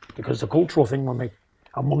no. Because it's a cultural thing with me.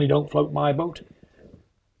 And money don't float my boat.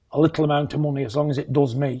 A little amount of money, as long as it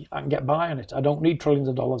does me, I can get by on it. I don't need trillions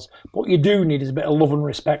of dollars. What you do need is a bit of love and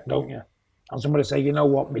respect, don't you? And somebody say, you know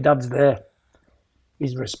what, my dad's there.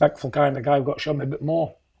 He's a respectful kind of guy. I've got to show me a bit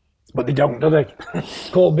more. But they don't, do they? It's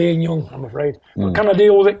called being young, I'm afraid. But can I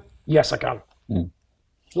deal with it? Yes, I can.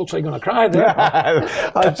 Looks like you're going to cry there.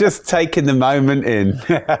 I've just taken the moment in.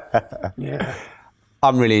 Yeah.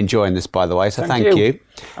 I'm really enjoying this, by the way, so thank you.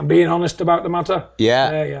 I'm being honest about the matter. Yeah.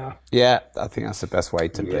 There you are. Yeah, I think that's the best way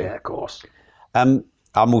to be. Yeah, of course. I'm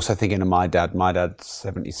also thinking of my dad. My dad's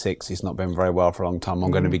 76. He's not been very well for a long time. I'm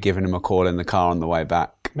going to be giving him a call in the car on the way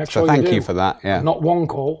back. So thank you for that. Yeah. Not one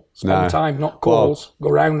call. Spend time, not calls. Go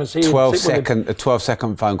round and see him. A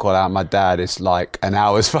 12-second phone call out my dad is like an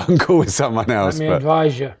hour's phone call with someone else. Let me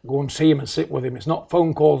advise you, go and see him and sit with him. It's not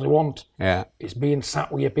phone calls they want. Yeah. It's being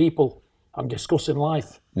sat with your people and discussing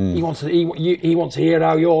life. He wants to hear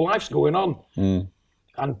how your life's going on.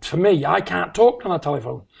 And for me, I can't talk on a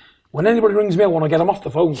telephone. When anybody rings me, I want to get them off the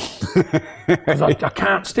phone. Because I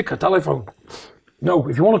can't stick a telephone. No,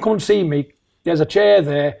 if you want to come and see me, there's a chair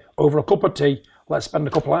there over a cup of tea. Let's spend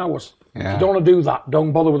a couple of hours. Yeah. If you don't want to do that,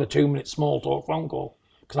 don't bother with a 2-minute small talk phone call.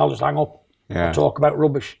 Because I'll just hang up and talk about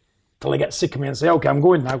rubbish till they get sick of me and say, okay, I'm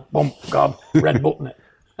going now. Bump, God, red button it.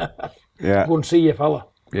 Go and see your fella.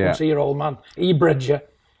 Go and see your old man. He bred you.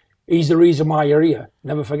 He's the reason why you're here.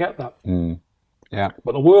 Never forget that. Yeah.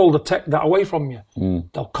 But the world will take that away from you.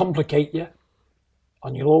 They'll complicate you.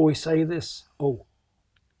 And you'll always say this, oh,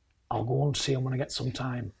 I'll go and see him when I get some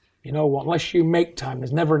time. You know what? Unless you make time,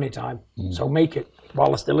 there's never any time. So make it while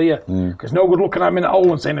they're still here. Because no good looking at me in the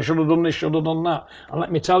hole and saying, I should have done this, should have done that. And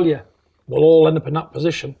let me tell you, we'll all end up in that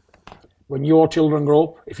position. When your children grow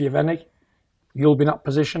up, if you have any, you'll be in that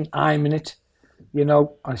position. I'm in it. You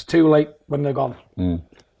know, and it's too late when they're gone.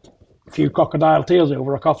 A few crocodile tears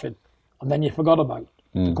over a coffin, and then you forgot about it.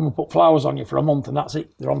 They come and put flowers on you for a month, and that's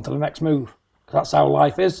it. They're on to the next move. Because that's how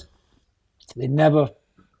life is. They never,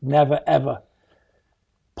 ever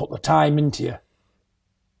put the time into you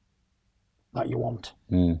that you want.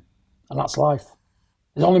 And that's life.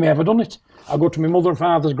 There's only me ever done it. I go to my mother and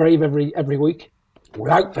father's grave every week,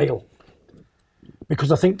 without fail.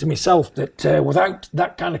 Because I think to myself that without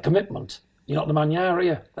that kind of commitment, you're not the man you are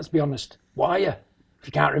you? Let's be honest. Why are you? If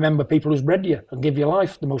you can't remember people who's bred you and give you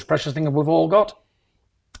life, the most precious thing we've all got.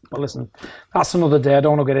 But listen, that's another day. I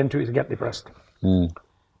don't want to get into it to get depressed.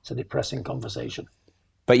 It's a depressing conversation.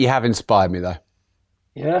 But you have inspired me, though.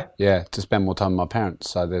 Yeah? Yeah, to spend more time with my parents.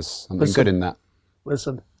 So there's something good in that.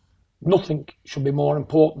 Listen, nothing should be more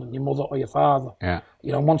important than your mother or your father. Yeah.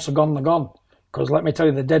 You know, once they're gone, they're gone. Because let me tell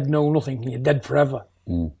you, the dead know nothing and you're dead forever.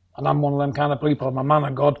 And I'm one of them kind of people. I'm a man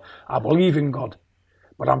of God. I believe in God.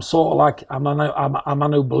 But I'm sort of like, I'm a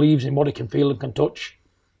man who believes in what he can feel and can touch.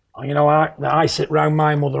 And you know, I sit round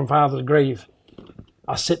my mother and father's grave.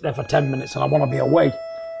 I sit there for 10 minutes and I want to be away.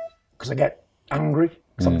 Because I get angry.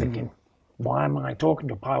 Because I'm thinking, why am I talking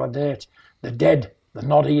to a pile of dirt? They're dead. They're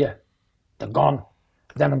not here. They're gone.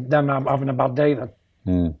 Then I'm having a bad day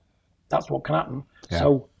then. That's what can happen. Yeah.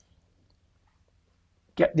 So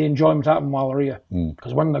get the enjoyment out of them while they're here.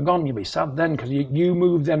 Because when they're gone, you'll be sad then. Because you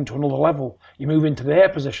move them to another level. You move into their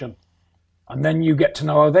position. And then you get to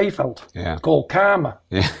know how they felt. Yeah. It's called karma.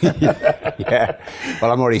 Yeah.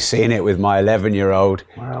 Well, I'm already seeing it with my 11-year-old.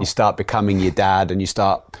 Wow. You start becoming your dad and you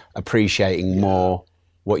start appreciating more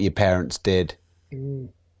what your parents did.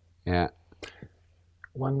 Yeah.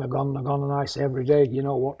 When they're gone, and I say every day, you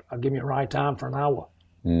know what, I'll give me a right arm for an hour.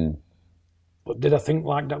 But did I think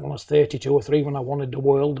like that when I was 32 or 3 when I wanted the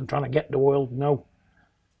world and trying to get the world? No.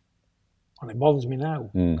 And it bothers me now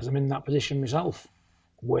because I'm in that position myself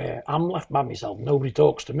where I'm left by myself. Nobody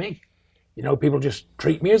talks to me. You know, people just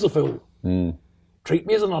treat me as a fool. Treat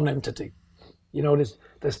me as a non-entity. You know,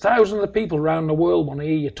 there's thousands of people around the world want to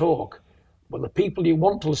hear you talk. But the people you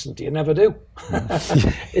want to listen to, you never do.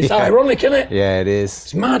 It's ironic, isn't it? Yeah, it is.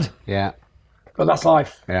 It's mad. Yeah. But that's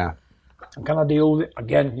life. Yeah. And can I deal with it?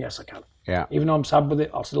 Again, yes, I can. Yeah. Even though I'm sad with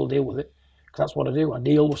it, I'll still deal with it. Because that's what I do. I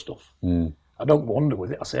deal with stuff. I don't wonder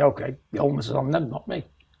with it. I say, okay, the illness is on them, not me.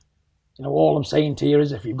 You know, all I'm saying to you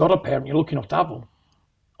is if you've got a parent, you're lucky enough to have them,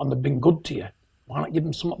 and they've been good to you, why not give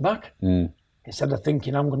them something back? Instead of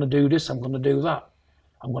thinking, I'm going to do this, I'm going to do that.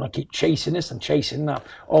 I'm going to keep chasing this and chasing that.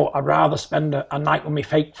 Oh, I'd rather spend a night with my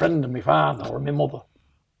fake friend than my father or my mother.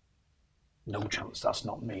 No chance, that's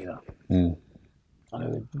not me, that. And it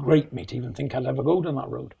would grate me to even think I'd ever go down that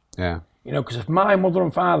road. Yeah. You know, because if my mother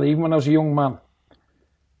and father, even when I was a young man,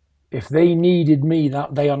 if they needed me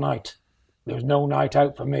that day or night, there was no night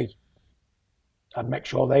out for me. I'd make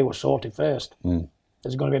sure they were sorted first.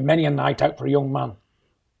 There's going to be many a night out for a young man.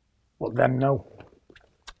 But them, no.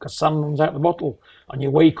 Because sun runs out the bottle. And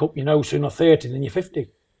you wake up, you know, sooner 30 than you're 50.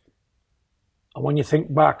 And when you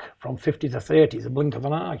think back, from 50 to 30 is a blink of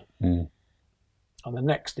an eye. And the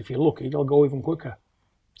next, if you're lucky, it'll go even quicker.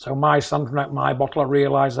 So my sun ran out my bottle, I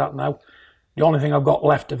realise that now. The only thing I've got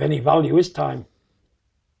left of any value is time.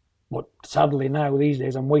 But sadly now, these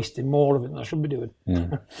days, I'm wasting more of it than I should be doing.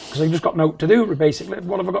 Because I've just got no to do, basically.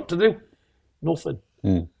 What have I got to do? Nothing.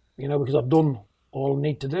 You know, because I've done all I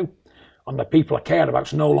need to do. And the people I cared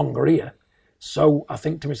about's no longer here. So I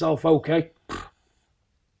think to myself, okay,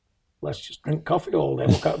 let's just drink coffee all day,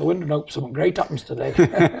 look out the window and hope something great happens today.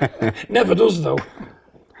 Never does, though.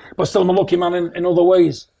 But still, I'm a lucky man in other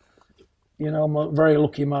ways. You know, I'm a very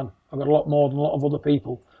lucky man. I've got a lot more than a lot of other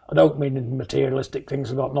people. I don't mean in materialistic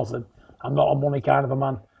things. I've got nothing. I'm not a money kind of a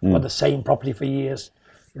man. I've had the same property for years.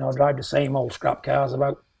 You know, I drive the same old scrap cars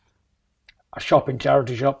about. I shop in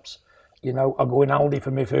charity shops. You know, I go in Aldi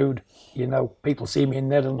for my food. You know, people see me in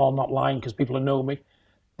there and I'm not lying because people know me.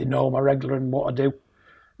 They know my regular and what I do.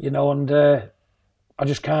 You know, and I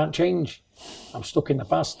just can't change. I'm stuck in the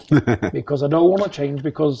past because I don't want to change,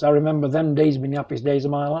 because I remember them days being the happiest days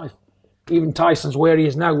of my life. Even Tyson's where he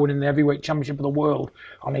is now, winning the heavyweight championship of the world,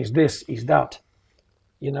 and he's this, he's that.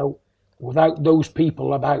 You know, without those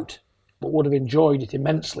people about, but would have enjoyed it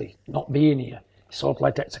immensely, not being here. It sort of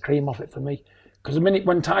like takes the cream off it for me. Because the minute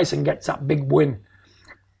when Tyson gets that big win,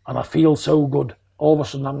 and I feel so good, all of a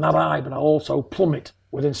sudden I'm not high, but I also plummet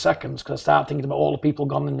within seconds, because I start thinking about all the people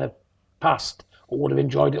gone in the past who would have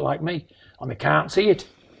enjoyed it like me, and they can't see it.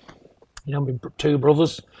 You know, my two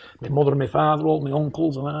brothers, my mother and my father, all my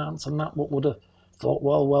uncles and aunts and that, what would have thought,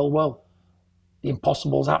 well, the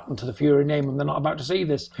impossible's happened to the Fury name and they're not about to see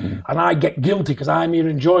this. And I get guilty because I'm here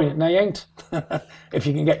enjoying it and they ain't. If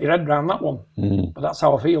you can get your head around that one. But that's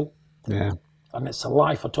how I feel. Yeah. And it's a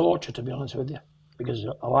life of torture, to be honest with you, because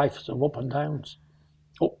a life is of up and downs,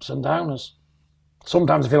 ups and downers.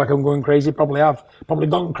 Sometimes I feel like I'm going crazy, probably have. Probably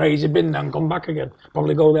gone crazy, been there and come back again.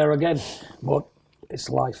 Probably go there again. But it's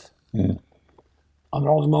life. And there are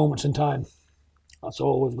all the moments in time. That's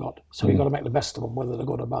all we've got. So you've got to make the best of them, whether they're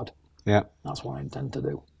good or bad. Yeah. That's what I intend to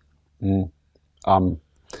do. I'm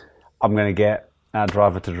going to get our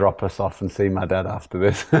driver to drop us off and see my dad after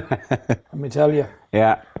this. Let me tell you.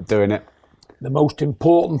 Yeah, doing it. The most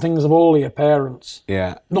important things of all are your parents.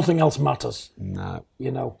 Yeah. Nothing else matters. No.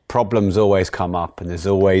 You know. Problems always come up and there's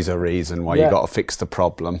always a reason why you've got to fix the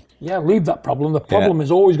problem. Yeah, leave that problem. The problem is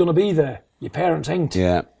always going to be there. Your parents ain't.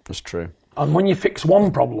 Yeah, that's true. And when you fix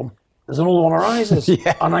one problem, there's another one arises.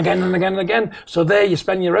 And again and again and again. So there you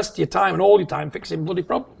spend your rest of your time and all your time fixing bloody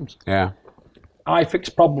problems. Yeah. I fix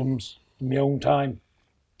problems in my own time.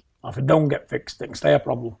 If it don't get fixed, it can stay a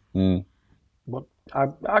problem. But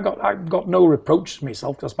I got no reproach to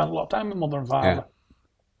myself because I spent a lot of time with mother and father.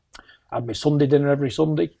 I had my Sunday dinner every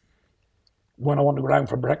Sunday. When I wanted to go around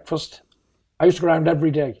for breakfast, I used to go around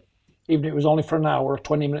every day. Even if it was only for an hour or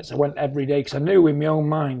 20 minutes, I went every day because I knew in my own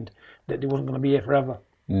mind that they wasn't going to be here forever.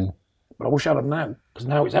 But I wish I had now, because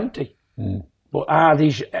now it's empty. But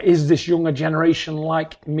is this younger generation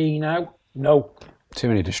like me now? No. Too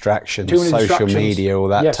many distractions. Social media, all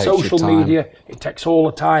that takes your time. Social media, it takes all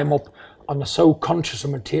the time up. And they're so conscious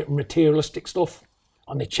of materialistic stuff,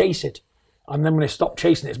 and they chase it, and then when they stop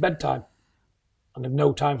chasing it, it's bedtime, and they've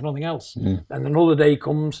no time for nothing else. Then another day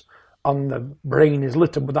comes, and the brain is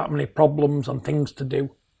littered with that many problems and things to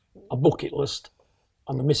do, a bucket list,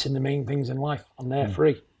 and they're missing the main things in life, and they're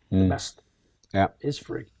free. The best is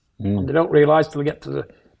free, and they don't realise till they get to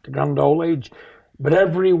the grand old age. But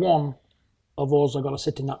every one of us are going to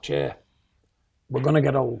sit in that chair. We're going to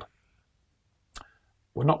get old.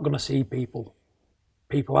 We're not going to see people.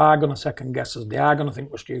 People are going to second guess us. They are going to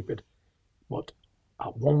think we're stupid. But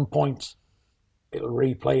at one point, it'll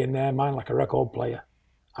replay in their mind like a record player.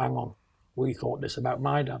 Hang on, we thought this about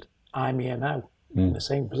my dad. I'm here now, in the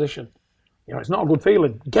same position. You know, it's not a good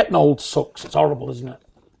feeling. Getting old sucks. It's horrible, isn't it?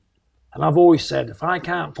 And I've always said, if I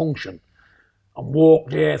can't function and walk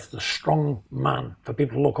the earth as a strong man for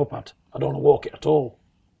people to look up at, I don't want to walk it at all.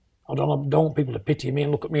 I don't want people to pity me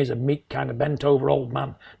and look at me as a meek kind of bent over old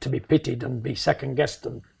man to be pitied and be second guessed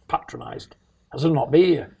and patronised. I should not be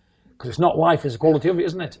here, because it's not life, it's the quality of it,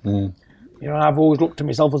 isn't it? You know, I've always looked at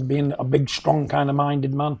myself as being a big, strong kind of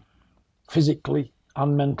minded man, physically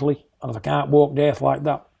and mentally. And if I can't walk the earth like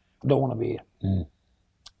that, I don't want to be here.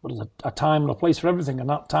 But there's a time and a place for everything, and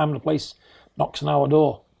that time and a place knocks on our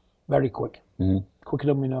door very quick, quicker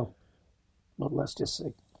than we know. But let's just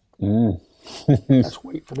see. Let's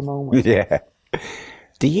wait for the moment. Yeah.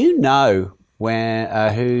 Do you know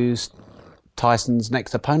where who's Tyson's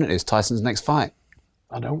next opponent is? Tyson's next fight?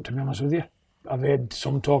 I don't, to be honest with you. I've heard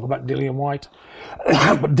some talk about Dillian White,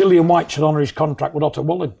 but Dillian White should honour his contract with Otto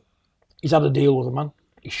Wallin. He's had a deal with the man.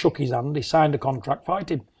 He shook his hand. He signed a contract. Fight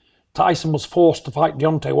him. Tyson was forced to fight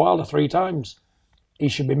Deontay Wilder 3 times. He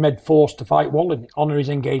should be made forced to fight Wallin, honour his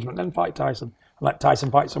engagement, then fight Tyson, and let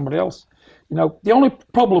Tyson fight somebody else. You know, the only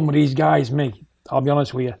problem with these guys, I'll be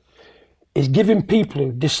honest with you, is giving people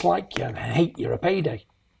who dislike you and hate you a payday.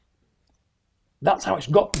 That's how it's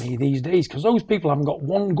got me these days, because those people haven't got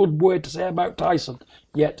one good word to say about Tyson,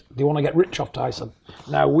 yet they want to get rich off Tyson.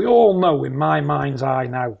 Now, we all know, in my mind's eye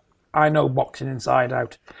now, I know boxing inside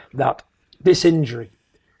out, that this injury,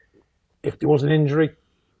 if there was an injury,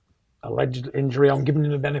 alleged injury, I'm giving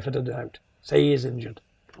him the benefit of the doubt. Say he is injured.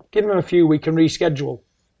 Give him a few, we can reschedule.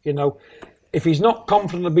 You know, if he's not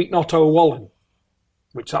confident of beating Otto Wallen,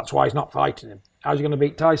 which that's why he's not fighting him, how's he going to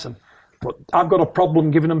beat Tyson? But I've got a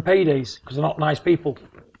problem giving them paydays because they're not nice people.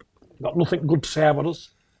 They've got nothing good to say about us.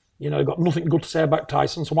 You know, they've got nothing good to say about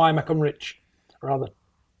Tyson, so why make them rich? Rather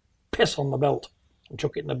piss on the belt and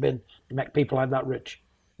chuck it in the bin and make people like that rich.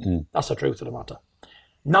 That's the truth of the matter.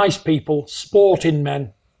 Nice people, sporting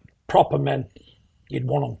men, proper men, you'd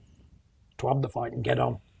want them to have the fight and get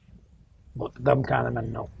on. But them kind of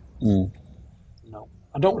men, no. No.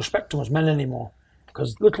 I don't respect them as men anymore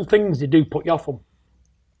because little things they do put you off them.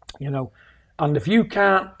 You know, and if you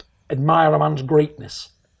can't admire a man's greatness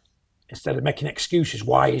instead of making excuses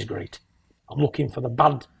why he's great and looking for the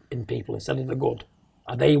bad in people instead of the good,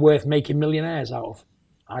 are they worth making millionaires out of?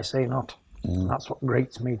 I say not. That's what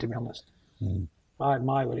grates me, to be honest. I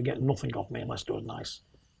admire would get nothing off me unless it was nice.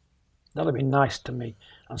 That'd be nice to me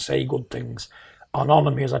and say good things and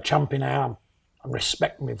honour me as a champion I am and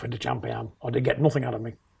respect me for the champion I am, or they get nothing out of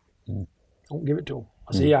me. Don't give it to them.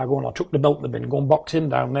 I say, yeah, go on, I took the belt in the bin, go and box him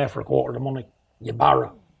down there for a quarter of the money. You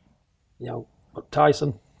barra. You know, but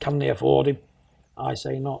Tyson, can they afford him? I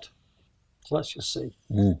say not. So let's just see.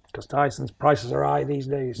 Because Tyson's prices are high these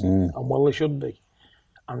days, and well, they should be.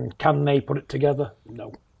 And can they put it together?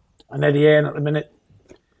 No. And Eddie Hearn at the minute,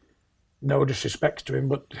 no disrespect to him,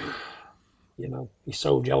 but, you know, he's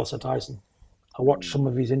so jealous of Tyson. I watched some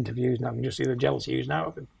of his interviews and I can just see the jealousy he's now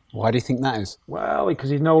of him. Why do you think that is? Well, because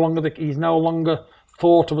he's no longer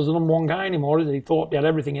thought of as the number one guy anymore, is he? He thought he had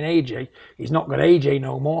everything in AJ. He's not got AJ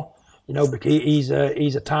no more, you know, because he's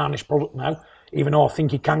a tarnished product now, even though I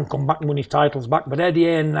think he can come back and win his titles back. But Eddie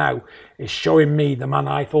Hearn now is showing me the man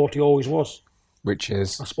I thought he always was. Which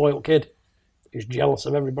is? A spoiled kid who's jealous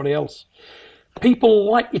of everybody else. People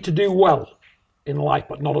like you to do well in life,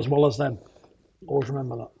 but not as well as them. Always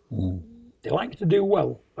remember that. They like you to do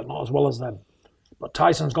well, but not as well as them. But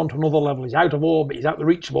Tyson's gone to another level. He's out of orbit. He's out of the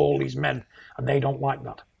reach of all these men, and they don't like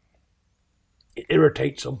that. It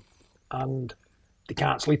irritates them, and they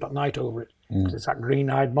can't sleep at night over it. Because it's that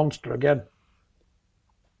green-eyed monster again.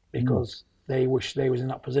 Because they wish they was in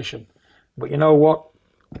that position. But you know what?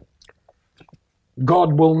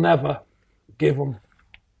 God will never give them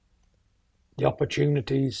the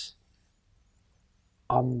opportunities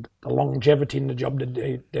and the longevity in the job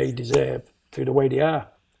that they deserve through the way they are.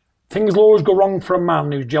 Things will always go wrong for a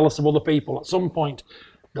man who's jealous of other people. At some point,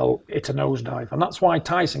 they'll hit a nosedive. And that's why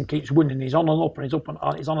Tyson keeps winning. He's on and up, and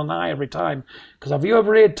he's on an high every time. Because have you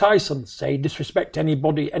ever heard Tyson say disrespect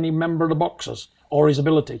anybody, any member of the boxers, or his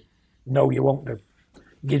ability? No, you won't do.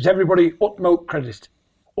 He gives everybody utmost credit.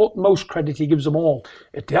 Utmost credit, he gives them all.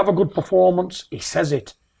 If they have a good performance, he says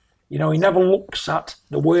it. You know, he never looks at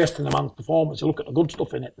the worst in a man's performance. He look at the good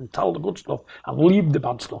stuff in it and tell the good stuff and leave the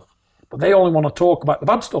bad stuff. But they only want to talk about the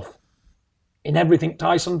bad stuff in everything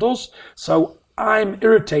Tyson does. So I'm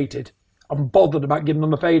irritated and bothered about giving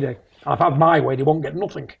them a payday. I've had my way, they won't get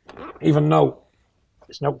nothing, even though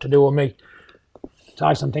it's not to do with me.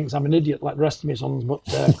 Tyson thinks I'm an idiot like the rest of my sons, but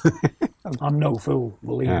I'm no fool,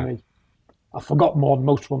 believe me. I forgot more than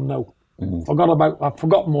most of them know. I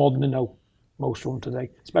forgot more than they know, most of them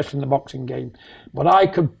today, especially in the boxing game. But I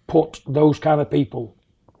could put those kind of people,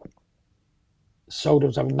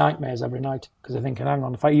 sodas having nightmares every night because they're thinking, hang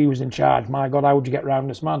on, if I was in charge, my God, how would you get around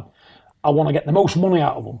this man? I want to get the most money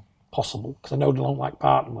out of them possible because I know they don't like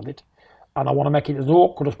parting with it. And I want to make it as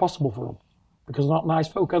awkward as possible for them because they're not nice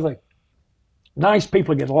folk, are they? Nice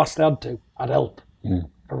people get the last they had to. I'd help.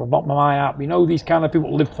 From the bottom of my heart. We know these kind of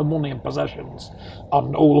people live for money and possessions.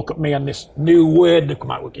 And oh, look at me and this new word they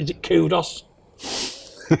come out with. Is it kudos?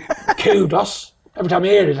 Kudos. Every time I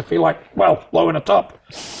hear it, I feel like, well, low in the top.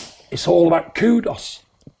 It's all about kudos.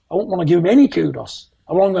 I won't want to give them any kudos.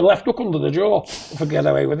 I want them left hook under the jaw if I get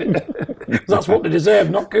away with it. That's what they deserve,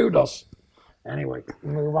 not kudos. Anyway,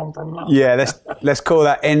 move on from that. Yeah, let's call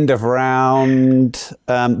that end of round.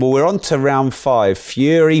 Well, we're on to round 5.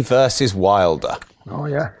 Fury versus Wilder. Oh,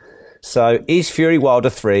 yeah. So is Fury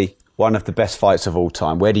Wilder 3 one of the best fights of all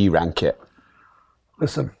time? Where do you rank it?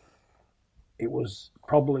 Listen, it was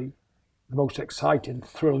probably the most exciting,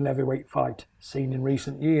 thrilling heavyweight fight seen in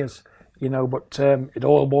recent years. You know, but it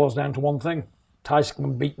all boils down to one thing. Tyson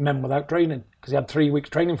can beat men without training because he had 3 weeks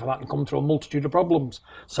training for that and come through a multitude of problems.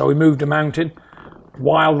 So he moved a mountain,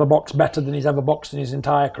 Wilder boxed better than he's ever boxed in his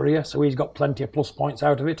entire career, so he's got plenty of plus points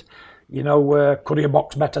out of it. You know, could he have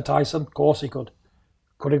boxed better, Tyson? Of course he could.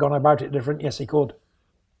 Could he have gone about it different? Yes, he could.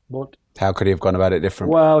 But how could he have gone about it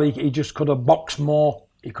different? Well, he just could have boxed more.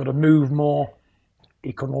 He could have moved more.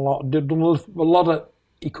 He could have done a lot of.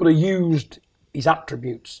 He could have used his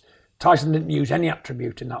attributes. Tyson didn't use any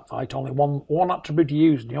attribute in that fight. Only one attribute he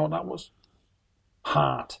used. You know what that was?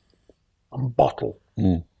 Heart and bottle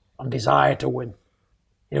and desire to win.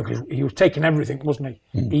 You know, because he was taking everything, wasn't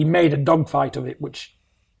he? He made a dogfight of it, which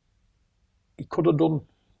he could have done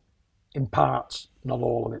in parts, not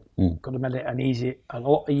all of it. Could have made it a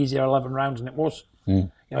lot easier 11 rounds than it was. You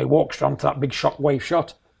know, he walked straight onto that big shockwave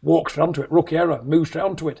shot, walked straight onto it, rookie error, moved straight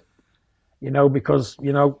onto it. You know, because,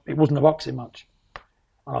 you know, it wasn't a boxing match.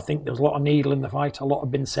 And I think there was a lot of needle in the fight. A lot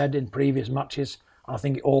had been said in previous matches. And I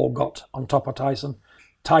think it all got on top of Tyson.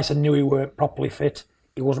 Tyson knew he weren't properly fit.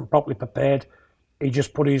 He wasn't properly prepared. He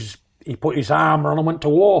just put his armour on and went to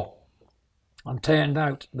war. And turned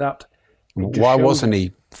out that... Why wasn't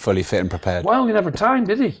he fully fit and prepared? Well, he never had time,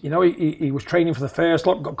 did he? You know, he was training for the first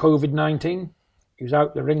lot, got COVID-19. He was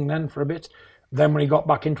out the ring then for a bit. Then when he got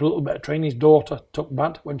back into a little bit of training, his daughter took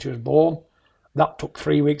bad when she was born. That took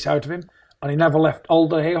 3 weeks out of him. And he never left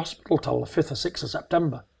Alder Hospital till the 5th or 6th of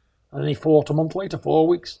September. And then he fought a month later, 4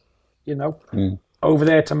 weeks, you know. Over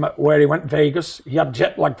there to where he went, Vegas, he had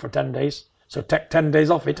jet lag for 10 days. So take 10 days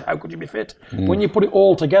off it, how could you be fit? When you put it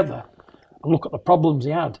all together and look at the problems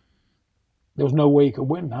he had, there was no way he could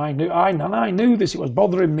win. I knew this, it was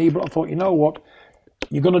bothering me, but I thought, you know what,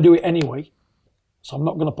 you're going to do it anyway. So I'm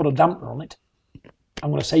not going to put a damper on it. I'm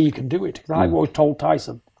going to say you can do it. Because I've always told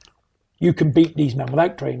Tyson, you can beat these men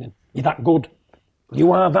without training. You're that good.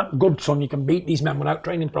 You are that good, son. You can beat these men without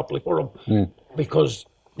training properly for them. Because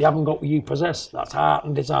they haven't got what you possess. That's heart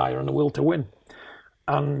and desire and the will to win.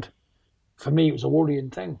 And for me, it was a worrying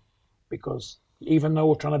thing. Because even though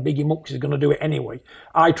we're trying to big him up because he's going to do it anyway,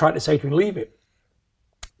 I tried to say to him, leave it.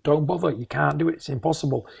 Don't bother. You can't do it. It's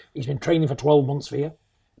impossible. He's been training for 12 months for you.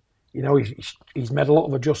 You know, he's made a lot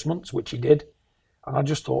of adjustments, which he did. And I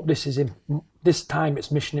just thought, this time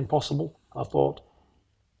it's mission impossible. I thought,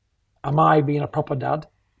 am I being a proper dad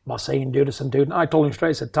by saying do this and do that? And I told him straight,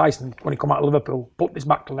 I said, Tyson, when he come out of Liverpool, put this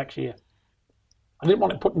back till next year. I didn't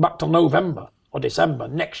want it put back till November or December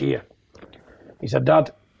next year. He said,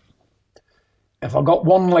 Dad, if I got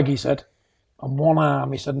one leg, he said, and one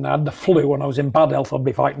arm, he said, and I had the flu when I was in bad health, I'd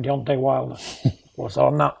be fighting Deontay Wilder. Well, so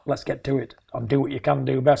on that, let's get to it and do what you can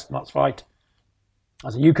do best, and that's fight. I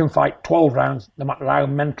said, you can fight 12 rounds, no matter how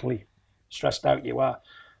mentally stressed out you are,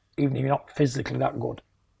 even if you're not physically that good.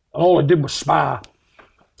 And all I did was spar.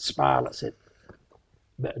 Spar, that's it.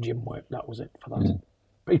 Bit of gym work, that was it for that.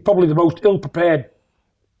 But he's probably the most ill-prepared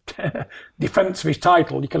defence of his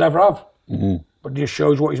title you could ever have. But it just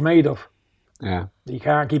shows what he's made of. Yeah. You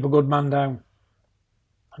can't keep a good man down.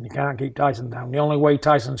 And you can't keep Tyson down. The only way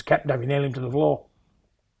Tyson's kept down, you nail him to the floor.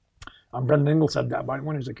 And Brendan Ingle said that about him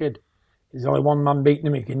when he was a kid. There's only one man beating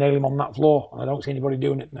him if you nail him on that floor. And I don't see anybody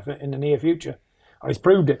doing it in the near future. And he's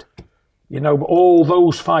proved it. You know, but all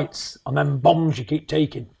those fights and then bombs you keep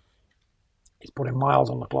taking, he's putting miles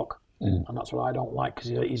on the clock. And that's what I don't like, because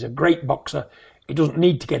he's a great boxer. He doesn't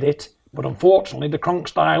need to get hit. But unfortunately, the Kronk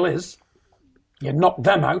style is, you knock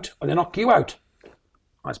them out or they knock you out.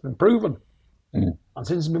 That's been proven. And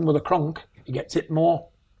since he's been with a Kronk, he gets hit more.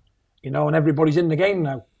 You know, and everybody's in the game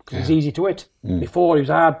now. He's easy to hit. Before he was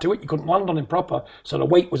hard to hit, you couldn't land on him proper, so the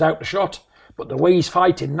weight was out the shot. But the way he's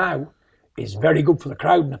fighting now is very good for the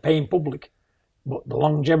crowd and the paying public. But the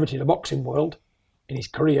longevity of the boxing world in his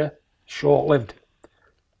career, short-lived.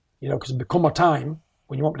 You know, because there's become a time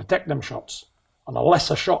when you want to take them shots, and a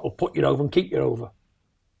lesser shot will put you over and keep you over.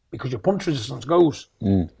 Because your punch resistance goes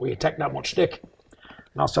where you take that much stick.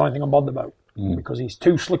 And that's the only thing I'm bothered about. Because he's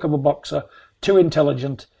too slick of a boxer, too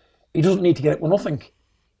intelligent. He doesn't need to get it with nothing.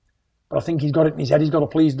 But I think he's got it in his head. He's got to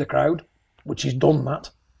please the crowd, which he's done that.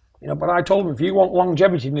 You know, but I told him, if you want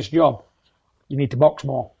longevity in this job, you need to box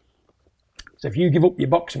more. So if you give up your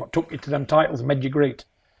boxing, what took you to them titles and made you great,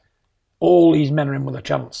 all these men are in with a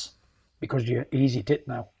chance because you're easy tit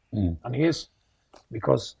now. And he is.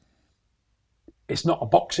 Because it's not a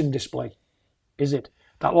boxing display, is it?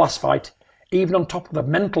 That last fight, even on top of the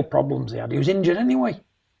mental problems he had, he was injured anyway.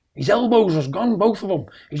 His elbows was gone, both of them.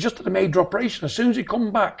 He's just had a major operation. As soon as he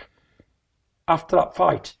come back after that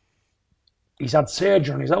fight, he's had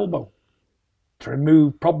surgery on his elbow to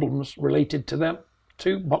remove problems related to them,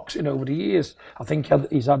 to boxing over the years. I think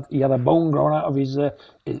he had a bone growing out of his,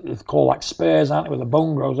 it's called like spurs, aren't it, where the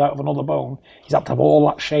bone grows out of another bone. He's had to have all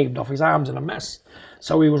that shaved off. His arms in a mess.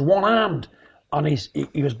 So he was one-armed. And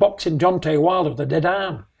he was boxing Deontay Wilder with a dead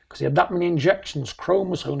arm because he had that many injections,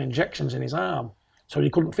 chromosome injections in his arm. So he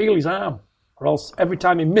couldn't feel his arm. Or else every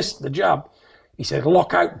time he missed the jab, he said,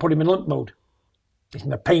 lock out and put him in limp mode.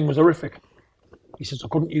 And the pain was horrific. He says, I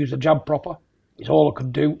couldn't use the jab proper. He said, all I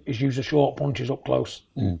could do is use the short punches up close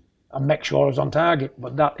and make sure I was on target.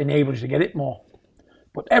 But that enabled you to get it more.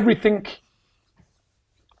 But everything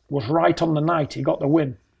was right on the night he got the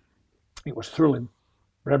win. It was thrilling.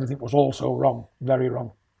 But everything was also wrong, very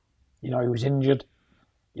wrong. You know, he was injured.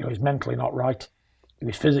 You know, he was mentally not right. He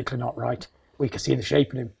was physically not right. We could see the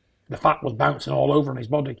shape in him. The fat was bouncing all over on his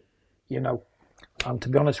body, you know. And to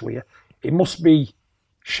be honest with you, it must be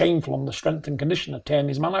shameful on the strength and conditioner tearing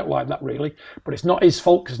his man out like that, really. But it's not his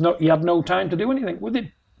fault because he had no time to do anything with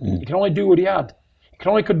him. He can only do what he had. He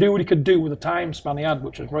could do what he could do with the time span he had,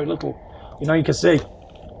 which was very little. You know, you can see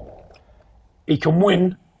he can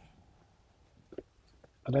win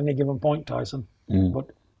at any given point, Tyson.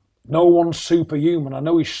 But no one's superhuman. I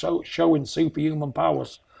know he's showing superhuman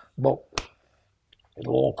powers, but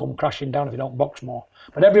it'll all come crashing down if you don't box more.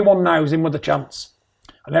 But everyone now is in with a chance.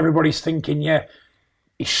 And everybody's thinking, yeah,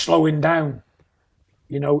 he's slowing down.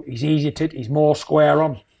 You know, he's easier to hit, he's more square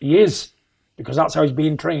on. He is, because that's how he's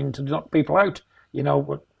being trained to knock people out. You know,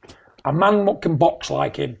 but a man that can box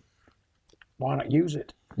like him, why not use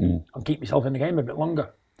it? And keep yourself in the game a bit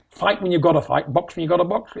longer. Fight when you've got to fight, box when you've got to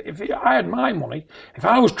box. If I had my money, if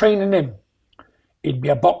I was training him, he'd be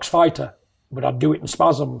a box fighter, but I'd do it in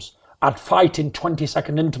spasms. I'd fight in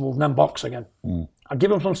 20-second intervals and then box again. I'd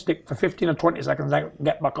give him some stick for 15 or 20 seconds, then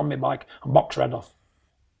get back on my bike and box red off.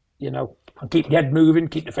 You know, and keep the head moving,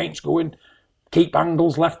 keep the feints going, keep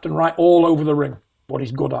angles left and right all over the ring, what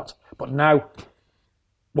he's good at. But now,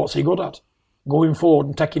 what's he good at? Going forward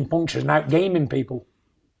and taking punches and outgaming people.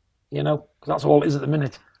 You know, because that's all it is at the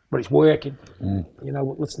minute. But it's working. You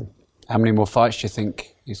know, listen. How many more fights do you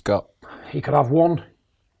think he's got? He could have one.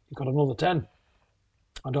 He could have another 10.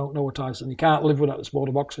 I don't know, Tyson. He can't live without the sport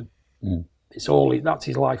of boxing. It's all, that's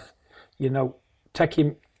his life. You know,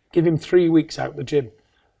 give him 3 weeks out the gym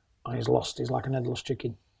and he's lost. He's like an headless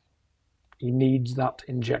chicken. He needs that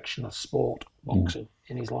injection of sport, boxing,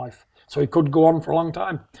 in his life. So he could go on for a long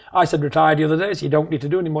time. I said retire the other day, so you don't need to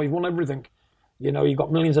do anymore. You've won everything. You know, you've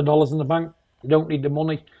got millions of dollars in the bank. You don't need the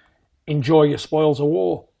money. Enjoy your spoils of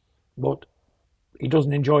war. But he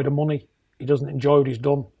doesn't enjoy the money. He doesn't enjoy what he's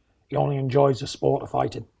done. He only enjoys the sport of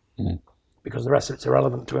fighting. Because the rest of it's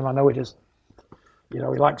irrelevant to him. I know it is. You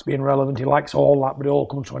know, he likes being relevant. He likes all that, but it all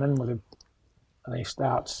comes to an end with him. And he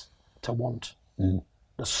starts to want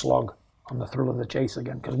the slog and the thrill of the chase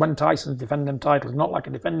again. Because when Tyson's defending titles, not like a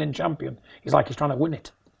defending champion. He's like he's trying to win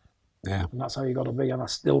it. Yeah. And that's how you got to be. And I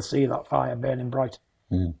still see that fire burning bright.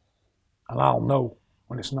 And I'll know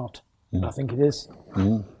when it's not. And I think it is.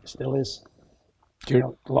 It still is. You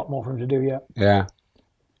know, a lot more for him to do yet. Yeah.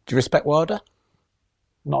 Do you respect Wilder?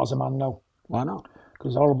 Not as a man, no. Why not?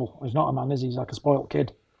 Because he's horrible. He's not a man, is he? He's like a spoilt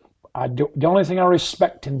kid. The only thing I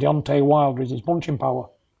respect in Deontay Wilder is his punching power.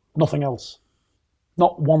 Nothing else.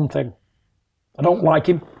 Not one thing. I don't like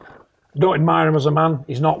him. I don't admire him as a man.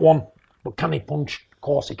 He's not one. But can he punch? Of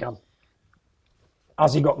course he can.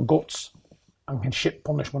 Has he got guts and can shit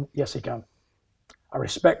punishment? Yes, he can. I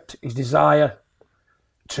respect his desire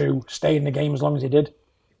to stay in the game as long as he did.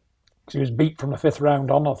 Because he was beat from the 5th round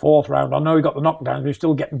on, or 4th round. I know he got the knockdown, but he was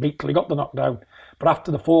still getting beat till he got the knockdown. But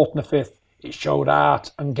after the 4th and the 5th, it showed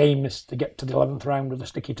art and gameness to get to the 11th round with the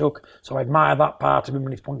stick he took. So I admire that part of him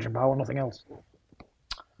and his punching power, nothing else.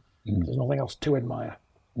 There's nothing else to admire,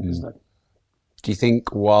 is there? Do you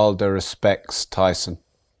think Wilder respects Tyson?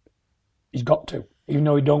 He's got to. Even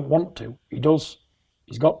though he don't want to, he does.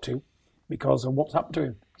 He's got to, because of what's happened to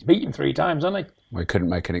him. He's beaten him 3 times, hasn't he? Well, he couldn't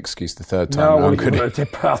make an excuse the 3rd time. No, could he?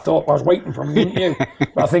 I thought I was waiting for him, didn't you?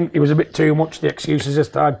 But I think it was a bit too much, the excuses this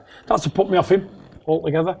time. That's what put me off him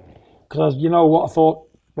altogether. Because you know what I thought,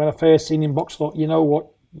 when I first seen him box, I thought, you know what,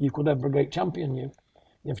 you could have a great champion, you.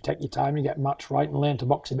 You have to take your time, you get match right and learn to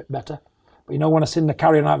box a bit better. But you know, when I seen the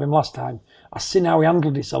carrying out of him last time, I seen how he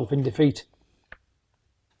handled himself in defeat.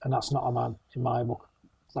 And that's not a man, in my book.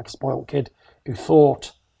 It's like a spoiled kid who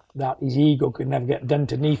thought that his ego could never get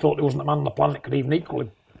dented, and he thought there wasn't a man on the planet that could even equal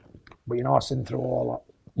him. But you know, I've seen through all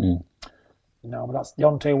that. You know, but that's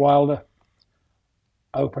Deontay Wilder.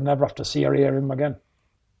 I hope I never have to see or hear him again.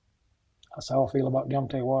 That's how I feel about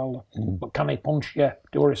Deontay Wilder. But can he punch? Yeah.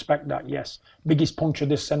 Do I respect that? Yes. Biggest puncher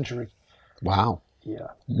this century. Wow. Yeah.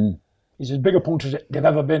 He's as big a puncher as they've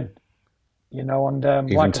ever been. You know, and even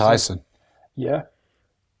like Tyson. Said, yeah.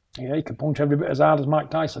 Yeah, he can punch every bit as hard as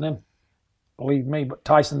Mike Tyson him. Believe me. But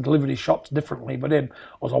Tyson delivered his shots differently. But him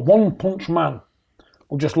was a one-punch man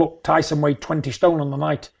Well, just look, Tyson weighed 20 stone on the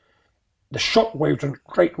night. The shock waves went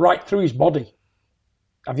straight right through his body.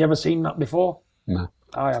 Have you ever seen that before? No.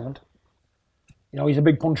 I haven't. You know, he's a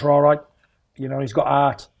big puncher, all right. You know, he's got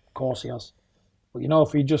art. Of course he has. But, you know,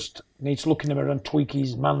 if he just needs to look in the mirror and tweak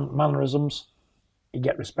his mannerisms, he'd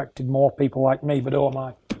get respected more. People like me, but who am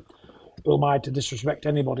I? Who am I to disrespect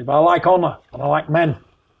anybody? But I like honour and I like men.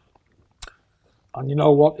 And you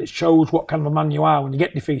know what? It shows what kind of a man you are when you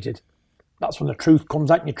get defeated. That's when the truth comes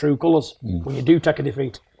out in your true colours. When you do take a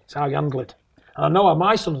defeat, it's how you handle it. And I know how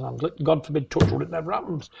my son's handled it. God forbid, touch wood, it never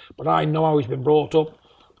happens. But I know how he's been brought up.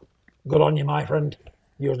 Good on you, my friend.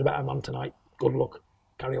 You're the better man tonight. Good luck.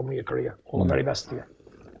 Carry on with your career. All the very best to you.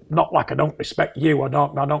 Not like I don't respect you. I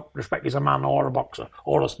don't respect you as a man or a boxer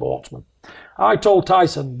or a sportsman. I told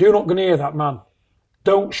Tyson, do not go near that man.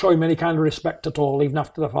 Don't show him any kind of respect at all, even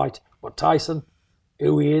after the fight. But Tyson,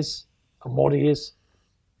 who he is and what he is,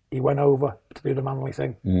 he went over to do the manly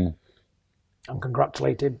thing. And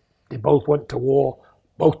congratulate him. They both went to war.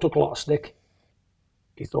 Both took a lot of stick.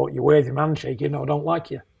 He thought, you worthy man, shaking. No, I don't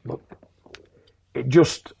like you. But it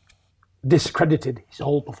just discredited his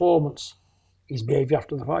whole performance, his behaviour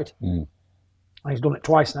after the fight. And he's done it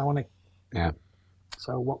twice now, hasn't he? Yeah.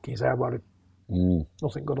 So what can you say about him?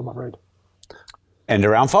 Nothing good, I'm afraid. End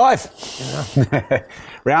of round 5. Yeah.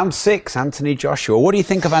 Round 6, Anthony Joshua. What do you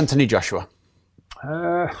think of Anthony Joshua?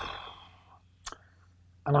 An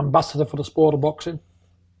ambassador for the sport of boxing.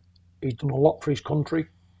 He's done a lot for his country.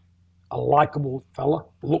 A likeable fella.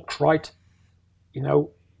 Looks right. You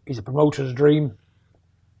know, he's a promoter's dream.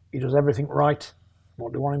 He does everything right.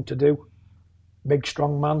 What do you want him to do? Big,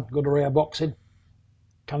 strong man, good array of boxing.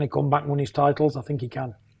 Can he come back and win his titles? I think he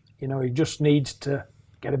can. You know, he just needs to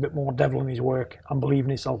get a bit more devil in his work and believe in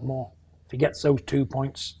himself more. If he gets those 2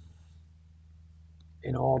 points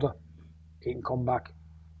in order, he can come back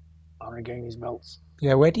and regain his belts.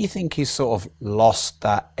 Yeah, where do you think he's sort of lost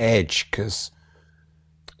that edge? Because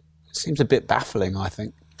it seems a bit baffling, I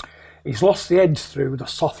think. He's lost the edge through the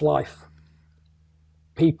soft life.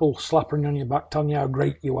 People slapping on your back, telling you how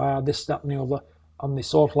great you are, this, that and the other. And they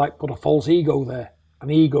sort of like put a false ego there. An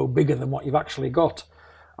ego bigger than what you've actually got.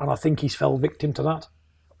 And I think he's fell victim to that.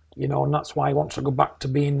 You know, and that's why he wants to go back to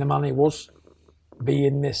being the man he was.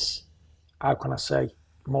 Being this, how can I say,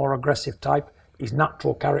 more aggressive type. His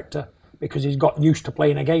natural character. Because he's got used to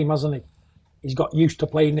playing a game, hasn't he? He's got used to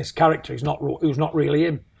playing this character. Who's not really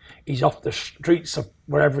him. He's off the streets of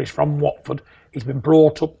wherever he's from, Watford. He's been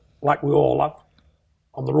brought up, like we all have,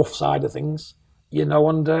 on the rough side of things. You know,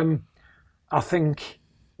 and I think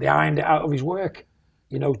they ironed it out of his work.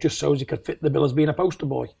 You know, just so as he could fit the bill as being a poster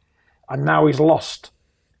boy. And now he's lost.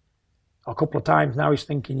 A couple of times now he's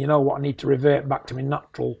thinking, you know what, I need to revert back to my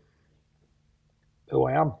natural, who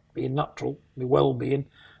I am, being natural, my well-being,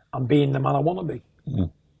 and being the man I want to be.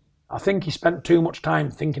 I think he spent too much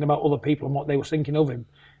time thinking about other people and what they were thinking of him,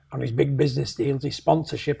 and his big business deals, his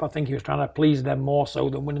sponsorship. I think he was trying to please them more so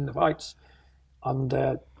than winning the fights. And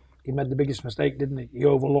he made the biggest mistake, didn't he? He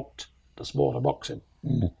overlooked the sport of boxing.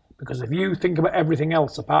 Because if you think about everything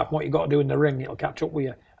else apart from what you got to do in the ring, it'll catch up with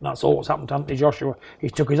you. And that's all what's happened to Anthony Joshua. He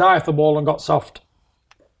took his eye off the ball and got soft.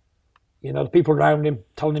 You know, the people around him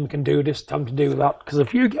telling him he can do this, telling him to do that. Because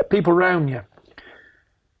if you get people around you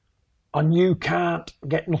and you can't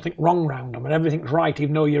get nothing wrong around them and everything's right,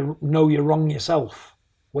 even though you know you're wrong yourself,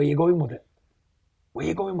 where are you going with it? Where are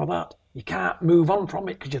you going with that? You can't move on from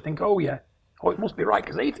it because you think, oh yeah, oh it must be right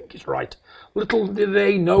because they think it's right. Little do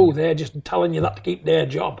they know they're just telling you that to keep their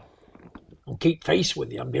job and keep face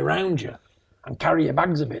with you and be around you and carry your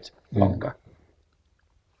bags a bit longer.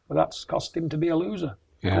 But that's cost him to be a loser.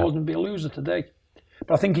 Caused him to be a loser today.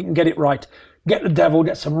 But I think he can get it right. Get the devil,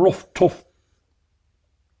 get some rough, tough,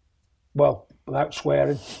 well, without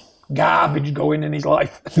swearing, garbage going in his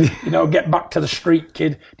life. You know, get back to the street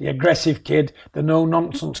kid, the aggressive kid, the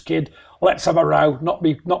no-nonsense kid. Let's have a row, not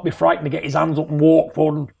be frightened to get his hands up and walk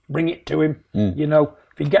forward and bring it to him. You know,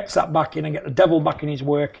 if he gets that back in and get the devil back in his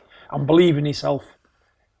work and believe in himself,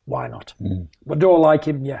 why not? But do I like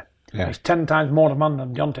him? Yeah. He's 10 times more of a man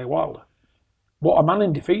than Deontay Wilder. What a man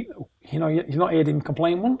in defeat, though. You know, you've not heard him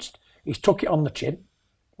complain once. He's took it on the chin,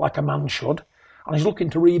 like a man should, and he's looking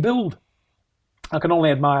to rebuild. I can only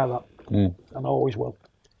admire that, and I always will.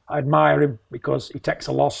 I admire him because he takes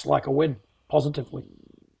a loss like a win, positively.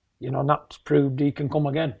 You know, and that's proved he can come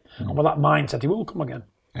again. And with that mindset, he will come again.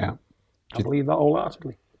 Yeah. I believe that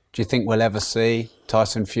wholeheartedly. Do you think we'll ever see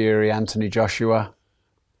Tyson Fury, Anthony Joshua?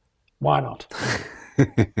 Why not?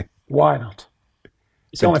 Why not?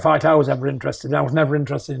 It's the only fight I was ever interested in. I was never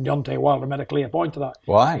interested in Deontay Wilder. I made a clear point of that.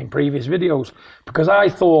 Why? In previous videos. Because I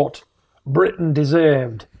thought Britain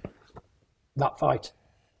deserved that fight.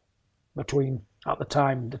 between, at the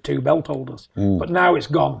time, the two belt holders. But now it's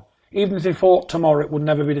gone. Even if they fought tomorrow, it would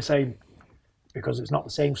never be the same because it's not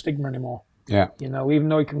the same stigma anymore. Yeah. You know, even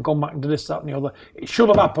though he can come back and do this, that, and the other, it should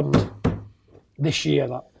have happened this year,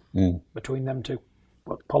 that, between them two.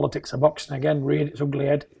 But politics of boxing again reared its ugly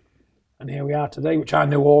head. And here we are today, which I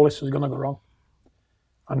knew all this was going to go wrong.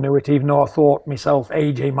 I knew it, even though I thought myself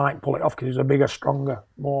AJ might pull it off because he was a bigger, stronger,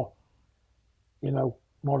 more, you know,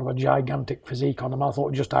 more of a gigantic physique on him. I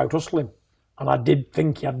thought just out-hustle him. And I did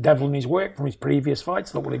think he had devil in his work from his previous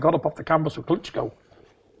fights. That when he got up off the canvas with Klitschko,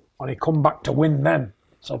 and he come back to win then.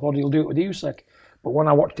 So I thought he'll do it with Usyk. But when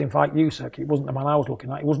I watched him fight Usyk, it wasn't the man I was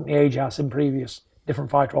looking at. It wasn't the AJ I seen previous.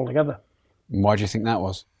 Different fighter altogether. Why do you think that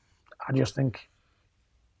was? I just think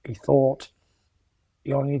he thought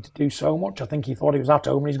he only needed to do so much. I think he thought he was at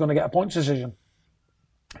home and he's going to get a points decision.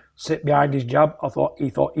 Sit behind his jab.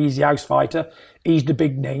 He thought he's the house fighter. He's the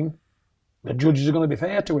big name. The judges are going to be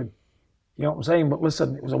fair to him. You know what I'm saying? But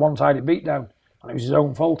listen, it was a one-sided beatdown and it was his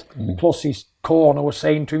own fault. Plus his corner was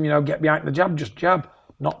saying to him, you know, get behind the jab, just jab,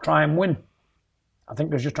 not try and win. I think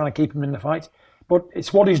they was just trying to keep him in the fight. But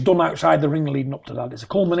it's what he's done outside the ring leading up to that. It's a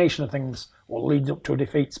culmination of things what leads up to a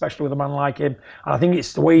defeat, especially with a man like him. And I think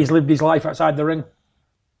it's the way he's lived his life outside the ring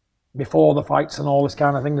before the fights and all this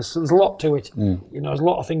kind of thing. There's a lot to it. You know, there's a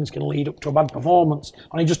lot of things can lead up to a bad performance.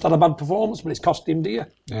 And he just had a bad performance, but it's cost him dear.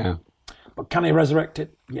 Yeah. But can he resurrect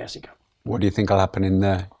it? Yes, he can. What do you think will happen in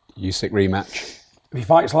the Usyk rematch? If he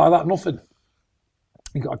fights like that, nothing.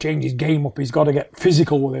 He's got to change his game up. He's got to get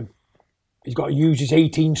physical with him. He's got to use his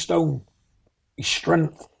 18 stone, his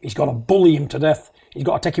strength. He's got to bully him to death. He's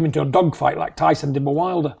got to take him into a dogfight like Tyson did with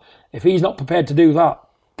Wilder. If he's not prepared to do that,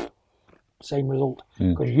 same result.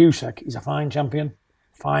 Because Usyk is a fine champion,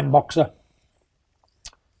 fine boxer,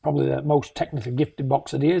 probably the most technically gifted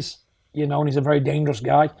boxer he is. You know, and he's a very dangerous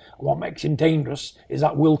guy. And what makes him dangerous is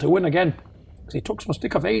that will to win again. Because he took some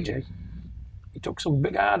stick off AJ. He took some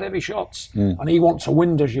big, hard, heavy shots. And he wants to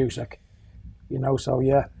win, does Usyk. You know, so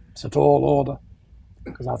yeah, it's a tall order.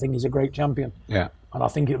 Because I think he's a great champion. Yeah. And I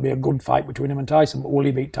think it'll be a good fight between him and Tyson. But will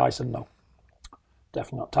he beat Tyson? No.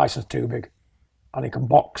 Definitely not. Tyson's too big. And he can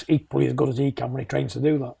box equally as good as he can when he trains to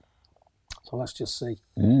do that. So let's just see.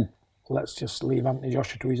 Let's just leave Anthony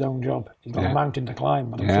Joshua to his own job. He's got a mountain to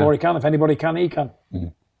climb, and I'm sure he can. If anybody can, he can.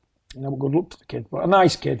 You know, but good luck to the kid. But a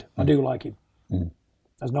nice kid. I do like him.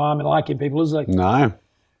 There's no harm in liking people, is there? No.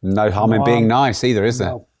 No harm in being nice either, is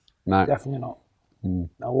there? No. Definitely not.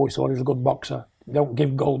 I always thought he was a good boxer. Don't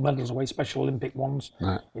give gold medals away, Special Olympic ones.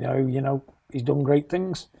 No. You know, he's done great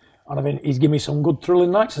things. And I mean, he's given me some good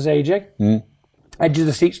thrilling nights as AJ. Edge of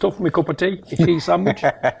the seat stuff for my cup of tea, a tea sandwich,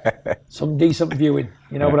 some decent viewing,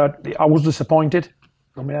 you know. But I was disappointed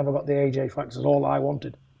when we never got the AJ fight. That's all I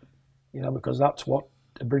wanted, you know, because that's what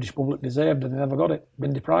the British public deserved, and they never got it.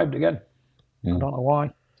 Been deprived again. I don't know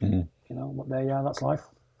why, you know. But there you are. That's life.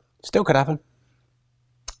 Still could happen.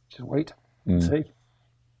 Just wait, and see.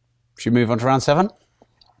 Should we move on to round 7?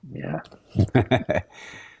 Yeah.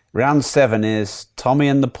 Round 7 is Tommy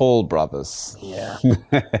and the Paul brothers. Yeah.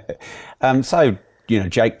 So, you know,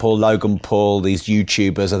 Jake Paul, Logan Paul, these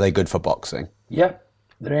YouTubers, are they good for boxing? Yeah,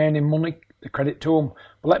 they're earning money. The credit to them.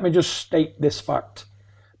 But let me just state this fact.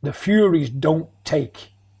 The Furies don't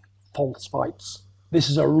take false fights. This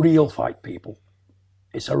is a real fight, people.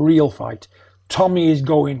 It's a real fight. Tommy is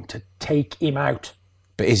going to take him out.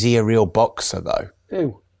 But is he a real boxer, though?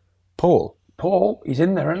 Who? Paul. Paul, he's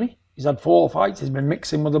in there, isn't he? He's had 4 fights. He's been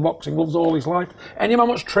mixing with the boxing gloves all his life. Any man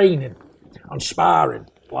much training and sparring,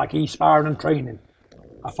 like he's sparring and training,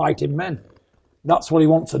 are fighting men. That's what he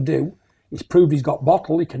wants to do. He's proved he's got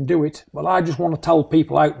bottle. He can do it. But I just want to tell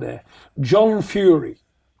people out there, John Fury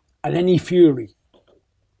and any Fury,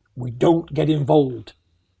 we don't get involved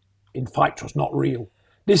in fights that's not real.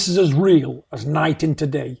 This is as real as night into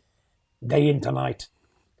day into night.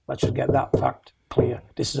 Let's just get that fact clear.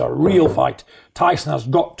 This is a real fight. Tommy has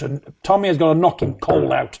got to knock him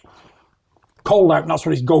cold out. Cold out, and that's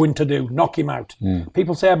what he's going to do, knock him out.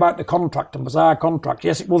 People say about the contract and bizarre contract.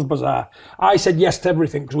 Yes, it was bizarre. I said yes to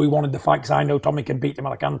everything because we wanted the fight because I know Tommy can beat him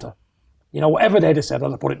at a canter. You know, whatever they'd have said,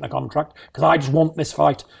 I'd have put it in the contract because I just want this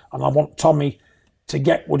fight and I want Tommy to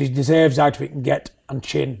get what he deserves out of it and get and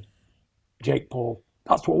chin Jake Paul.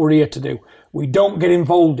 That's what we're here to do. We don't get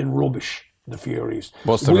involved in rubbish, the Furies.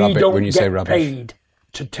 What's the rubbish when you say rubbish? We don't get paid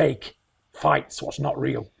to take fights what's not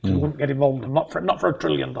real. We wouldn't get involved in not for $1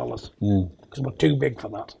 trillion because we're too big for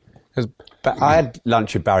that. I had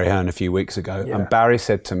lunch with Barry Hearn a few weeks ago, and Barry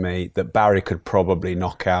said to me that Barry could probably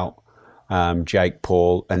knock out Jake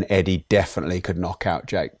Paul, and Eddie definitely could knock out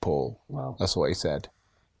Jake Paul. Well, that's what he said.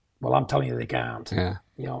 Well, I'm telling you they can't. Yeah.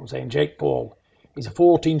 You know what I'm saying? Jake Paul He's a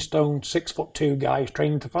 14 stone, 6'2" guy who's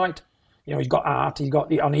training to fight. You know, he's got art,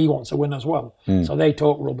 and he wants to win as well. So they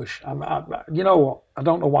talk rubbish. You know what? I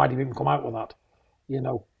don't know why they've even come out with that. You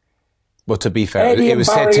know. Well, to be fair, it was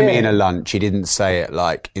said to me in a lunch. He didn't say it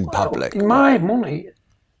like in public. In my money,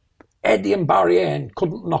 Eddie and Barry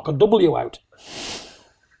couldn't knock a W out,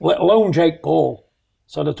 let alone Jake Paul.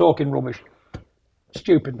 So they're talking rubbish.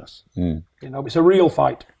 Stupidness. You know, it's a real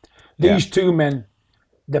fight. These two men,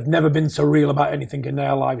 they've never been so real about anything in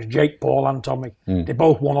their lives. Jake Paul and Tommy. They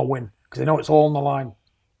both want to win because they know it's all on the line.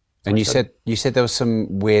 And you said there was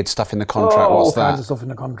some weird stuff in the contract. What's that? All kinds of stuff in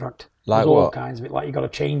the contract. Like There's what? all kinds of it. Like you've got to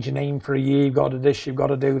change your name for a year. You've got to do this. You've got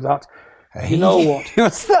to do that. You know what?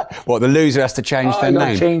 What's that? What, the loser has to change their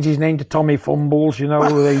name? Change his name to Tommy Fumbles. You know,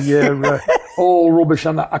 all rubbish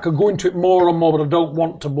and that. I could go into it more and more, but I don't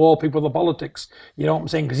want to bore people with the politics. You know what I'm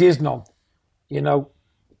saying? Because he is none. You know,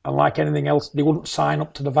 and like anything else, they wouldn't sign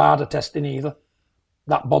up to the VADA testing either.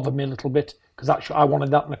 That bothered me a little bit because I wanted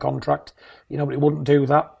that in the contract. You know, but it wouldn't do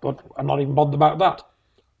that. But I'm not even bothered about that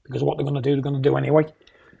because what they're going to do anyway.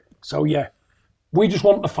 So yeah, we just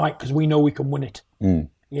want to fight because we know we can win it.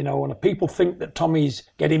 You know, and if people think that Tommy's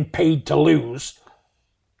getting paid to lose,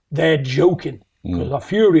 they're joking. Because a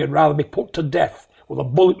Fury would rather be put to death with a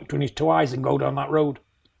bullet between his two eyes than go down that road.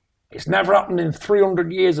 It's never happened in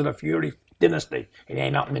 300 years of the Fury dynasty. It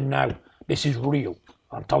ain't happening now. This is real.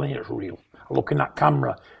 I'm telling you it's real. Look in that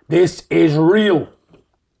camera. This is real.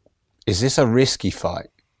 Is this a risky fight?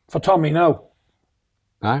 For Tommy, no.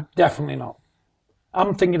 No? Definitely not.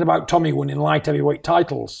 I'm thinking about Tommy winning light heavyweight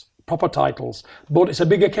titles, proper titles, but it's a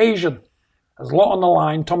big occasion. There's a lot on the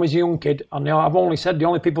line. Tommy's a young kid, and I've only said the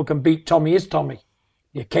only people who can beat Tommy is Tommy.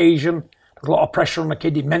 The occasion, there's a lot of pressure on the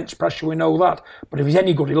kid, immense pressure, we know that. But if he's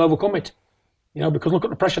any good, he'll overcome it. You know, because look at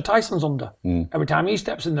the pressure Tyson's under every time he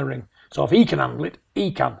steps in the ring. So if he can handle it,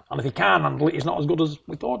 he can. And if he can't handle it, he's not as good as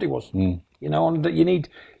we thought he was. You know, and you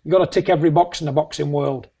got to tick every box in the boxing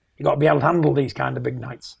world. You've got to be able to handle these kind of big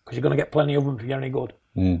nights because you're going to get plenty of them if you're any good.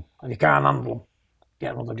 And if you can't handle them,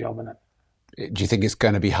 get another job in it. Do you think it's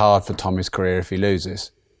going to be hard for Tommy's career if he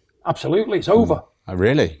loses? Absolutely, it's over. Oh,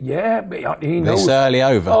 really? Yeah, but he knows. It's early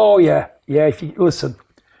over? Oh, yeah. Yeah, if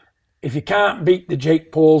you can't beat the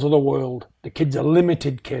Jake Pauls of the world, the kid's a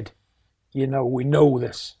limited kid. You know, we know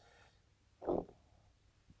this.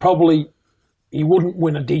 Probably he wouldn't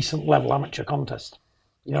win a decent level amateur contest.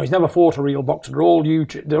 You know, he's never fought a real boxer.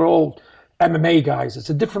 They're all MMA guys. It's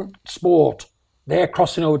a different sport. They're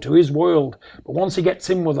crossing over to his world. But once he gets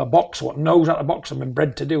in with a boxer what knows how to box and been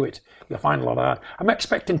bred to do it, you'll find a lot hard. I'm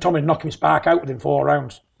expecting Tommy to knock him spark out within 4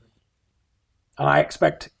 rounds. And I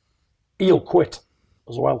expect he'll quit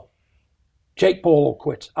as well. Jake Paul will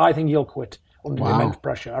quit. I think he'll quit under immense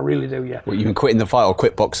pressure. I really do, yeah. Well, you can quit in the fight or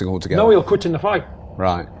quit boxing altogether? No, he'll quit in the fight.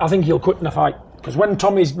 Right. I think he'll quit in the fight. Because when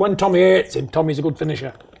Tommy hurts him, Tommy's a good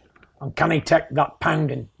finisher. And can he take that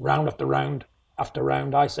pounding round after round after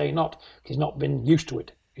round? I say not. He's not been used to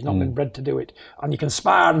it. He's not been bred to do it. And you can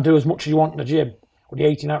spar and do as much as you want in the gym with the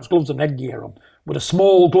 18-ounce gloves and headgear on. With the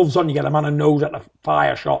small gloves on, you get a man who knows how to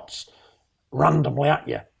fire shots randomly at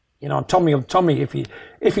you. You know, and Tommy,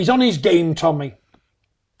 if he's on his game, Tommy,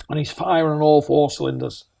 and he's firing on all 4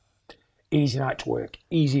 cylinders, easy night to work,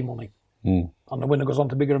 easy money. And the winner goes on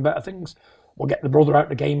to bigger and better things. We'll get the brother out of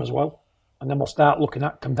the game as well. And then we'll start looking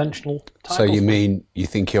at conventional titles. So you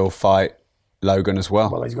think he'll fight Logan as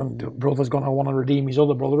well? Well, the brother's going to want to redeem his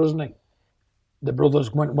other brother, isn't he? The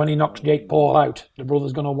brother's, when he knocks Jake Paul out, the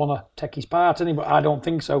brother's going to want to take his part, isn't he? But I don't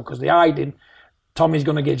think so, because the hiding, Tommy's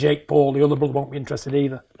going to get Jake Paul, the other brother won't be interested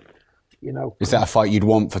either. You know, is that a fight you'd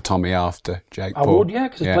want for Tommy after Jake Paul? I would, yeah,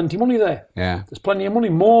 because there's plenty of money there. Yeah. There's plenty of money,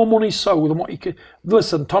 more money so than what you could.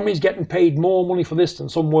 Listen, Tommy's getting paid more money for this than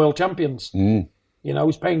some world champions. You know,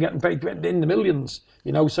 he's getting paid in the millions.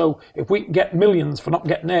 You know, so if we can get millions for not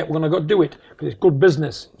getting there, we're going to go do it because it's good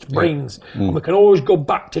business, it's brains. And we can always go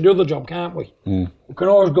back to the other job, can't we? We can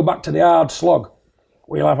always go back to the hard slog.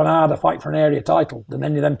 We'll have an harder fight for an area title than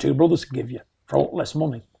any of them 2 brothers can give you for a lot less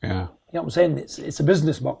money. Yeah. You know what I'm saying? It's a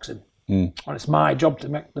business boxing. And it's my job to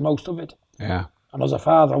make the most of it. Yeah. And as a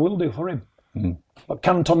father, I will do for him. But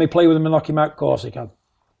can Tommy play with him and knock him out? Of course he can.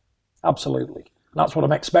 Absolutely. And that's what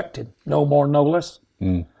I'm expecting. No more, no less.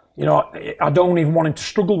 You know, I don't even want him to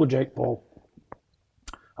struggle with Jake Paul.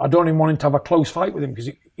 I don't even want him to have a close fight with him because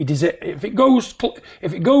if it goes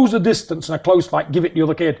the distance in a close fight, give it the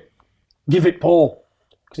other kid. Give it Paul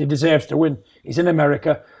because he deserves to win. He's in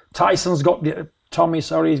America. He's got the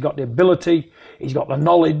ability. He's got the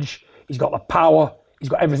knowledge. He's got the power. He's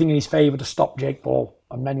got everything in his favour to stop Jake Paul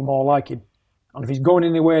and many more like him. And if he's going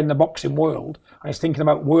anywhere in the boxing world and he's thinking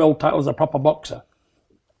about world titles as a proper boxer,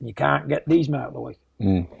 You can't get these men out of the way.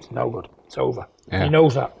 It's no good. It's over. Yeah. He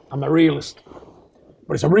knows that. I'm a realist.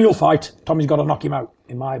 But it's a real fight. Tommy's got to knock him out,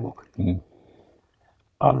 in my book.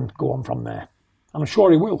 And go on from there. I'm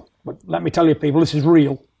sure he will. But let me tell you, people, this is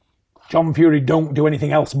real. John Fury don't do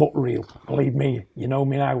anything else but real. Believe me. You know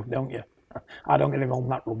me now, don't you? I don't get involved in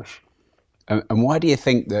that rubbish. And why do you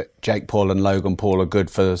think that Jake Paul and Logan Paul are good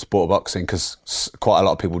for the sport of boxing? Because quite a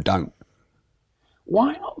lot of people don't.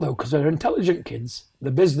 Why not, though? Because they're intelligent kids.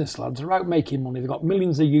 They're business lads. They're out making money. They've got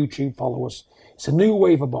millions of YouTube followers. It's a new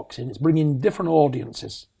wave of boxing. It's bringing different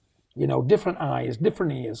audiences, you know, different eyes,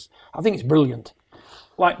 different ears. I think it's brilliant.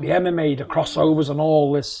 Like the MMA, the crossovers and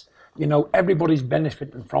all this, you know, everybody's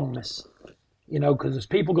benefiting from this, you know, because there's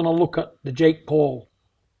people going to look at the Jake Paul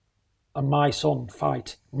and my son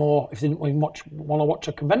fight more if they didn't want to watch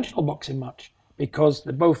a conventional boxing match, because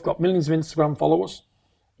they both got millions of Instagram followers,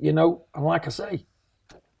 you know, and like I say,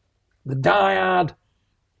 the die-hard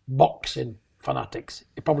boxing fanatics,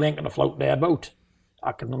 it probably ain't going to float their boat.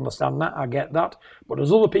 I can understand that, I get that, but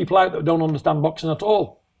there's other people out there that don't understand boxing at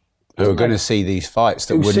all. Who are going to see these fights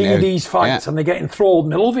that wouldn't see these fights and they get enthralled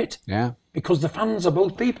and they love it. Yeah. Because the fans are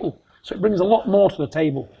both people. So it brings a lot more to the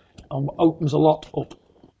table and opens a lot up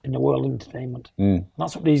in the world of entertainment. And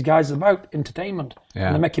that's what these guys are about, entertainment. Yeah.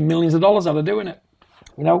 And they're making millions of dollars out of doing it.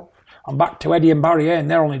 You know, I'm back to Eddie and Barry, and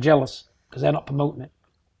they're only jealous because they're not promoting it.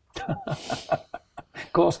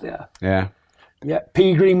 Of course they are. Yeah. Yeah,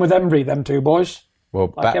 pea green with envy, them two boys.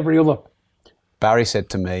 Well, like every other. Barry said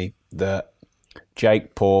to me that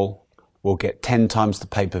Jake Paul will get 10 times the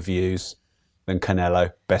pay-per-views than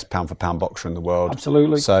Canelo, best pound-for-pound boxer in the world.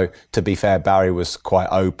 Absolutely. So, to be fair, Barry was quite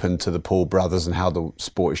open to the Paul brothers and how the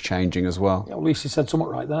sport is changing as well. Yeah, well, at least he said something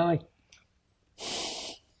right there, hasn't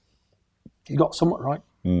he? He got something right.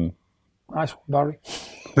 Nice one, Barry.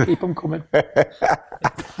 Keep them coming.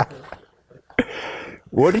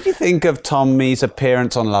 What did you think of Tommy's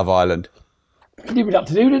appearance on Love Island? He did what he had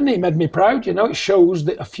to do, didn't he? He made me proud. You know, it shows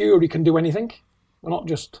that a Fury can do anything. We're not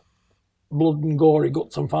just blood and gory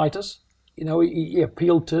guts and fighters. You know, he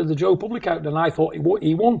appealed to the Joe public out there, and I thought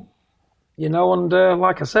he won. You know, and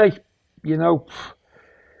like I say, you know,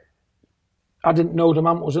 I didn't know the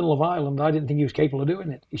man was in Love Island. I didn't think he was capable of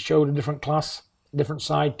doing it. He showed a different class, a different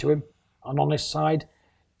side to him, an honest side.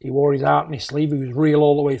 He wore his heart on his sleeve. He was real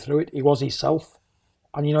all the way through it. He was himself.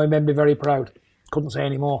 And, you know, he made me very proud. Couldn't say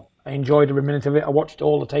any more. I enjoyed every minute of it. I watched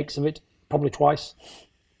all the takes of it, probably twice.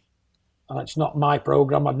 And it's not my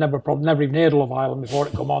programme. I'd never even heard of Love Island before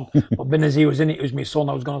it come on. But being as he was in it, it was my son.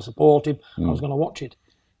 I was going to support him. I was going to watch it.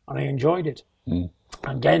 And I enjoyed it.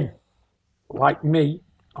 Again, like me,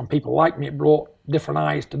 and people like me, it brought different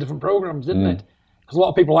eyes to different programmes, didn't it? Because a lot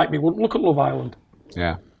of people like me wouldn't look at Love Island.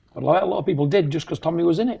 Yeah. But a lot of people did just because Tommy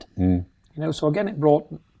was in it. You know, so again, it brought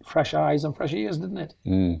fresh eyes and fresh ears, didn't it?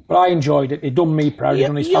 But I enjoyed it. It done me proud. It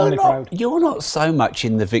done his family proud. You're not so much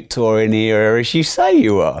in the Victorian era as you say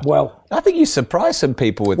you are. Well, I think you surprised some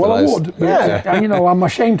people with well, those. I would. Yeah. You know, I'm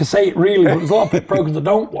ashamed to say it really, but there's a lot of programs I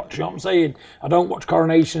don't watch. You know what I'm saying? I don't watch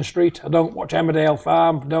Coronation Street. I don't watch Emmerdale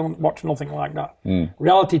Farm. I don't watch nothing like that.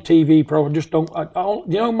 Reality TV program, just don't.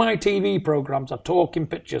 You know, my TV programs are talking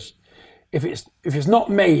pictures. If it's not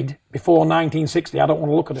made before 1960, I don't want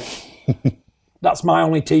to look at it. That's my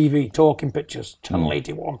only TV, talking pictures, Channel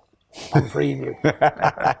 81 on Freeview.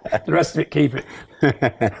 The rest of it, keep it.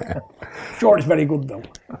 Sure, it's very good though.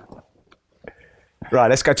 Right,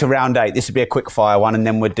 let's go to round 8. This would be a quick fire one, and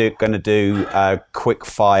then we're going to do quick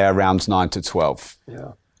fire rounds 9 to 12.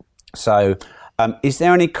 Yeah. So, is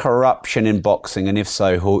there any corruption in boxing, and if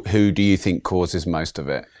so, who do you think causes most of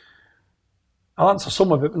it? I'll answer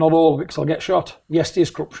some of it, but not all of it, because I'll get shot. Yes, there is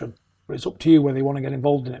corruption, but it's up to you whether you want to get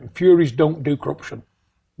involved in it. And Furies don't do corruption,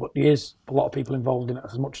 but there is a lot of people involved in it,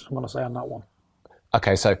 as much as I'm going to say on that one.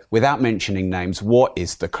 Okay, so without mentioning names, what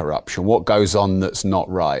is the corruption? What goes on that's not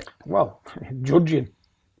right? Well, judging.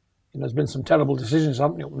 You know, there's been some terrible decisions,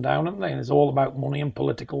 haven't they, up and down, haven't they? And it's all about money and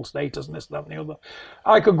political status and this, that, and the other.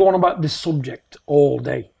 I could go on about this subject all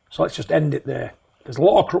day, so let's just end it there. There's a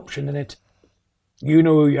lot of corruption in it. You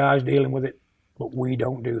know who you are dealing with it. But we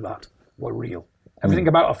don't do that. We're real. Everything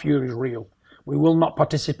about a Fury is real. We will not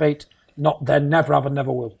participate. Not then, never have, and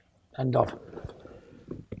never will. End of.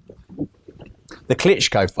 The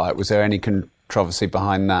Klitschko fight, was there any controversy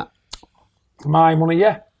behind that? For my money,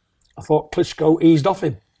 yeah. I thought Klitschko eased off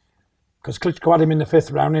him. Because Klitschko had him in the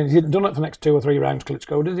 5th round, and he hadn't done it for the next 2 or 3 rounds,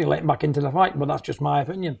 Klitschko, did he? Let him back into the fight, but that's just my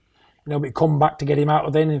opinion. You know, but he come back to get him out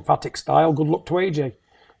of there in emphatic style. Good luck to AJ.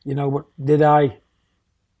 You know, but did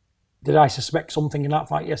I suspect something in that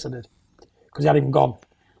fight? Yes, I did. Because he had him gone.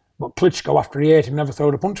 But Klitschko, after he ate him, never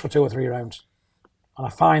throwed a punch for 2 or 3 rounds. And I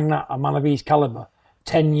find that a man of his calibre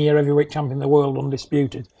 10-year heavyweight champion of the world,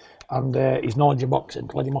 undisputed, and his knowledge of boxing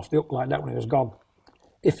led him off the hook like that when he was gone.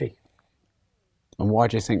 Iffy. And why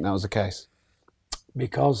do you think that was the case?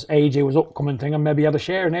 Because AJ was upcoming thing, and maybe he had a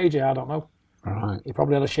share in AJ, I don't know. Right. He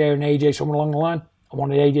probably had a share in AJ somewhere along the line. I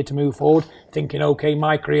wanted AJ to move forward, thinking, okay,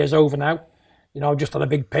 my career's over now. You know, I've just had a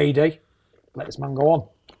big payday. Let this man go on.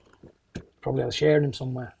 Probably had a share in him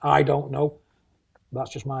somewhere. I don't know.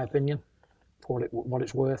 That's just my opinion for what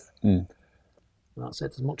it's worth. And that's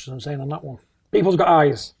it, as much as I'm saying on that one. People's got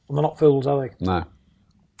eyes, and they're not fools, are they? No.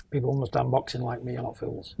 People understand boxing like me are not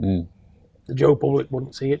fools. The Joe public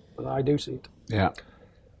wouldn't see it, but I do see it. Yeah.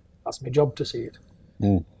 That's my job to see it.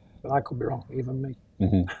 But I could be wrong, even me.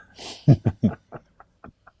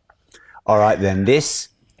 All right, then. This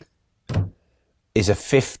is a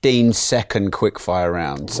 15-second quickfire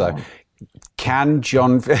round. So can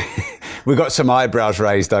John... We've got some eyebrows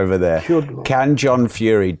raised over there. Can John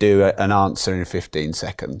Fury do an answer in 15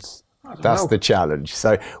 seconds? That's the challenge.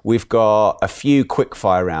 So we've got a few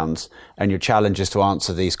quickfire rounds, and your challenge is to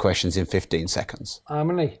answer these questions in 15 seconds. How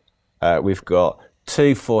many? We've got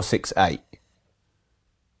 2, 4, 6, 8.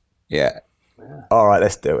 Yeah. All right,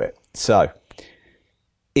 let's do it. So,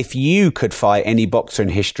 if you could fight any boxer in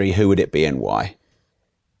history, who would it be and why?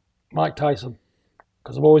 Mike Tyson.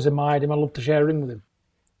 Because I've always admired him. I love to share a ring with him.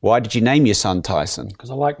 Why did you name your son Tyson? Because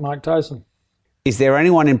I like Mike Tyson. Is there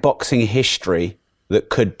anyone in boxing history that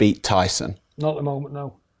could beat Tyson? Not at the moment,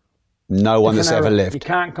 no. No one that's ever lived? You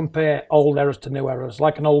can't compare old eras to new eras.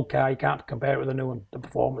 Like an old car, you can't compare it with a new one. The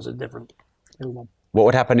performance is different. New one. What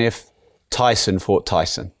would happen if Tyson fought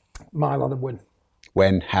Tyson? My lad would win.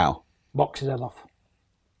 When? How? Box his head off.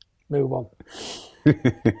 Move on.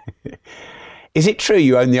 Is it true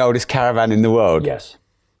you own the oldest caravan in the world? Yes.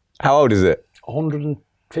 How old is it?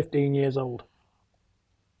 115 years old.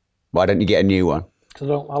 Why don't you get a new one? Because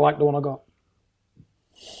I like the one I got.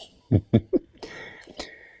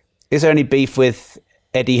 Is there any beef with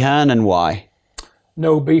Eddie Hearn, and why?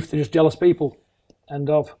 No beef, they're just jealous people. End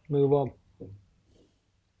of. Move on.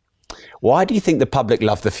 Why do you think the public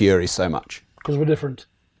love the Fury so much? Because we're different.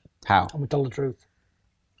 How? And we tell the truth.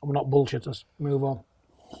 And we're not bullshitters. Move on.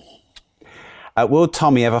 Will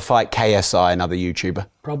Tommy ever fight KSI, another YouTuber?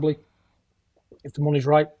 Probably. If the money's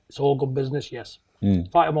right, it's all good business, yes.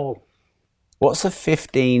 Fight them all. What's a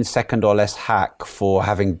 15-second or less hack for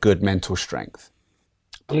having good mental strength?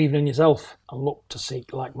 Believing in yourself and look to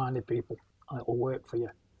seek like-minded people, and it will work for you,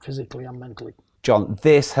 physically and mentally. John,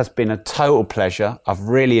 this has been a total pleasure. I've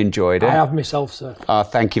really enjoyed it. I have myself, sir.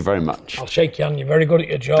 Thank you very much. I'll shake your hand. You're very good at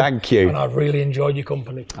your job. Thank you. And I've really enjoyed your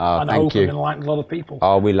company. And I hope I've enlightened a lot of people.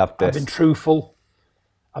 Oh, we love this. I've been truthful.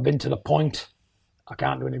 I've been to the point. I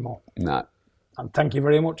can't do any more. No. And thank you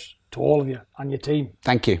very much to all of you and your team.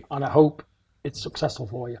 Thank you. And I hope it's successful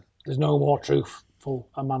for you. There's no more truthful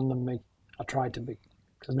a man than me. I tried to be.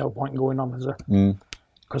 There's no point in going on, is there?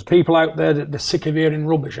 Because people out there, they're sick of hearing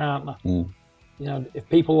rubbish, aren't they? You know, if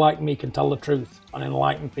people like me can tell the truth and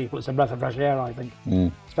enlighten people, it's a breath of fresh air, I think,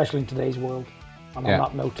 especially in today's world. And on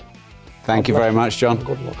that note, thank you very much, John.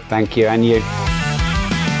 Good luck. Thank you, and you.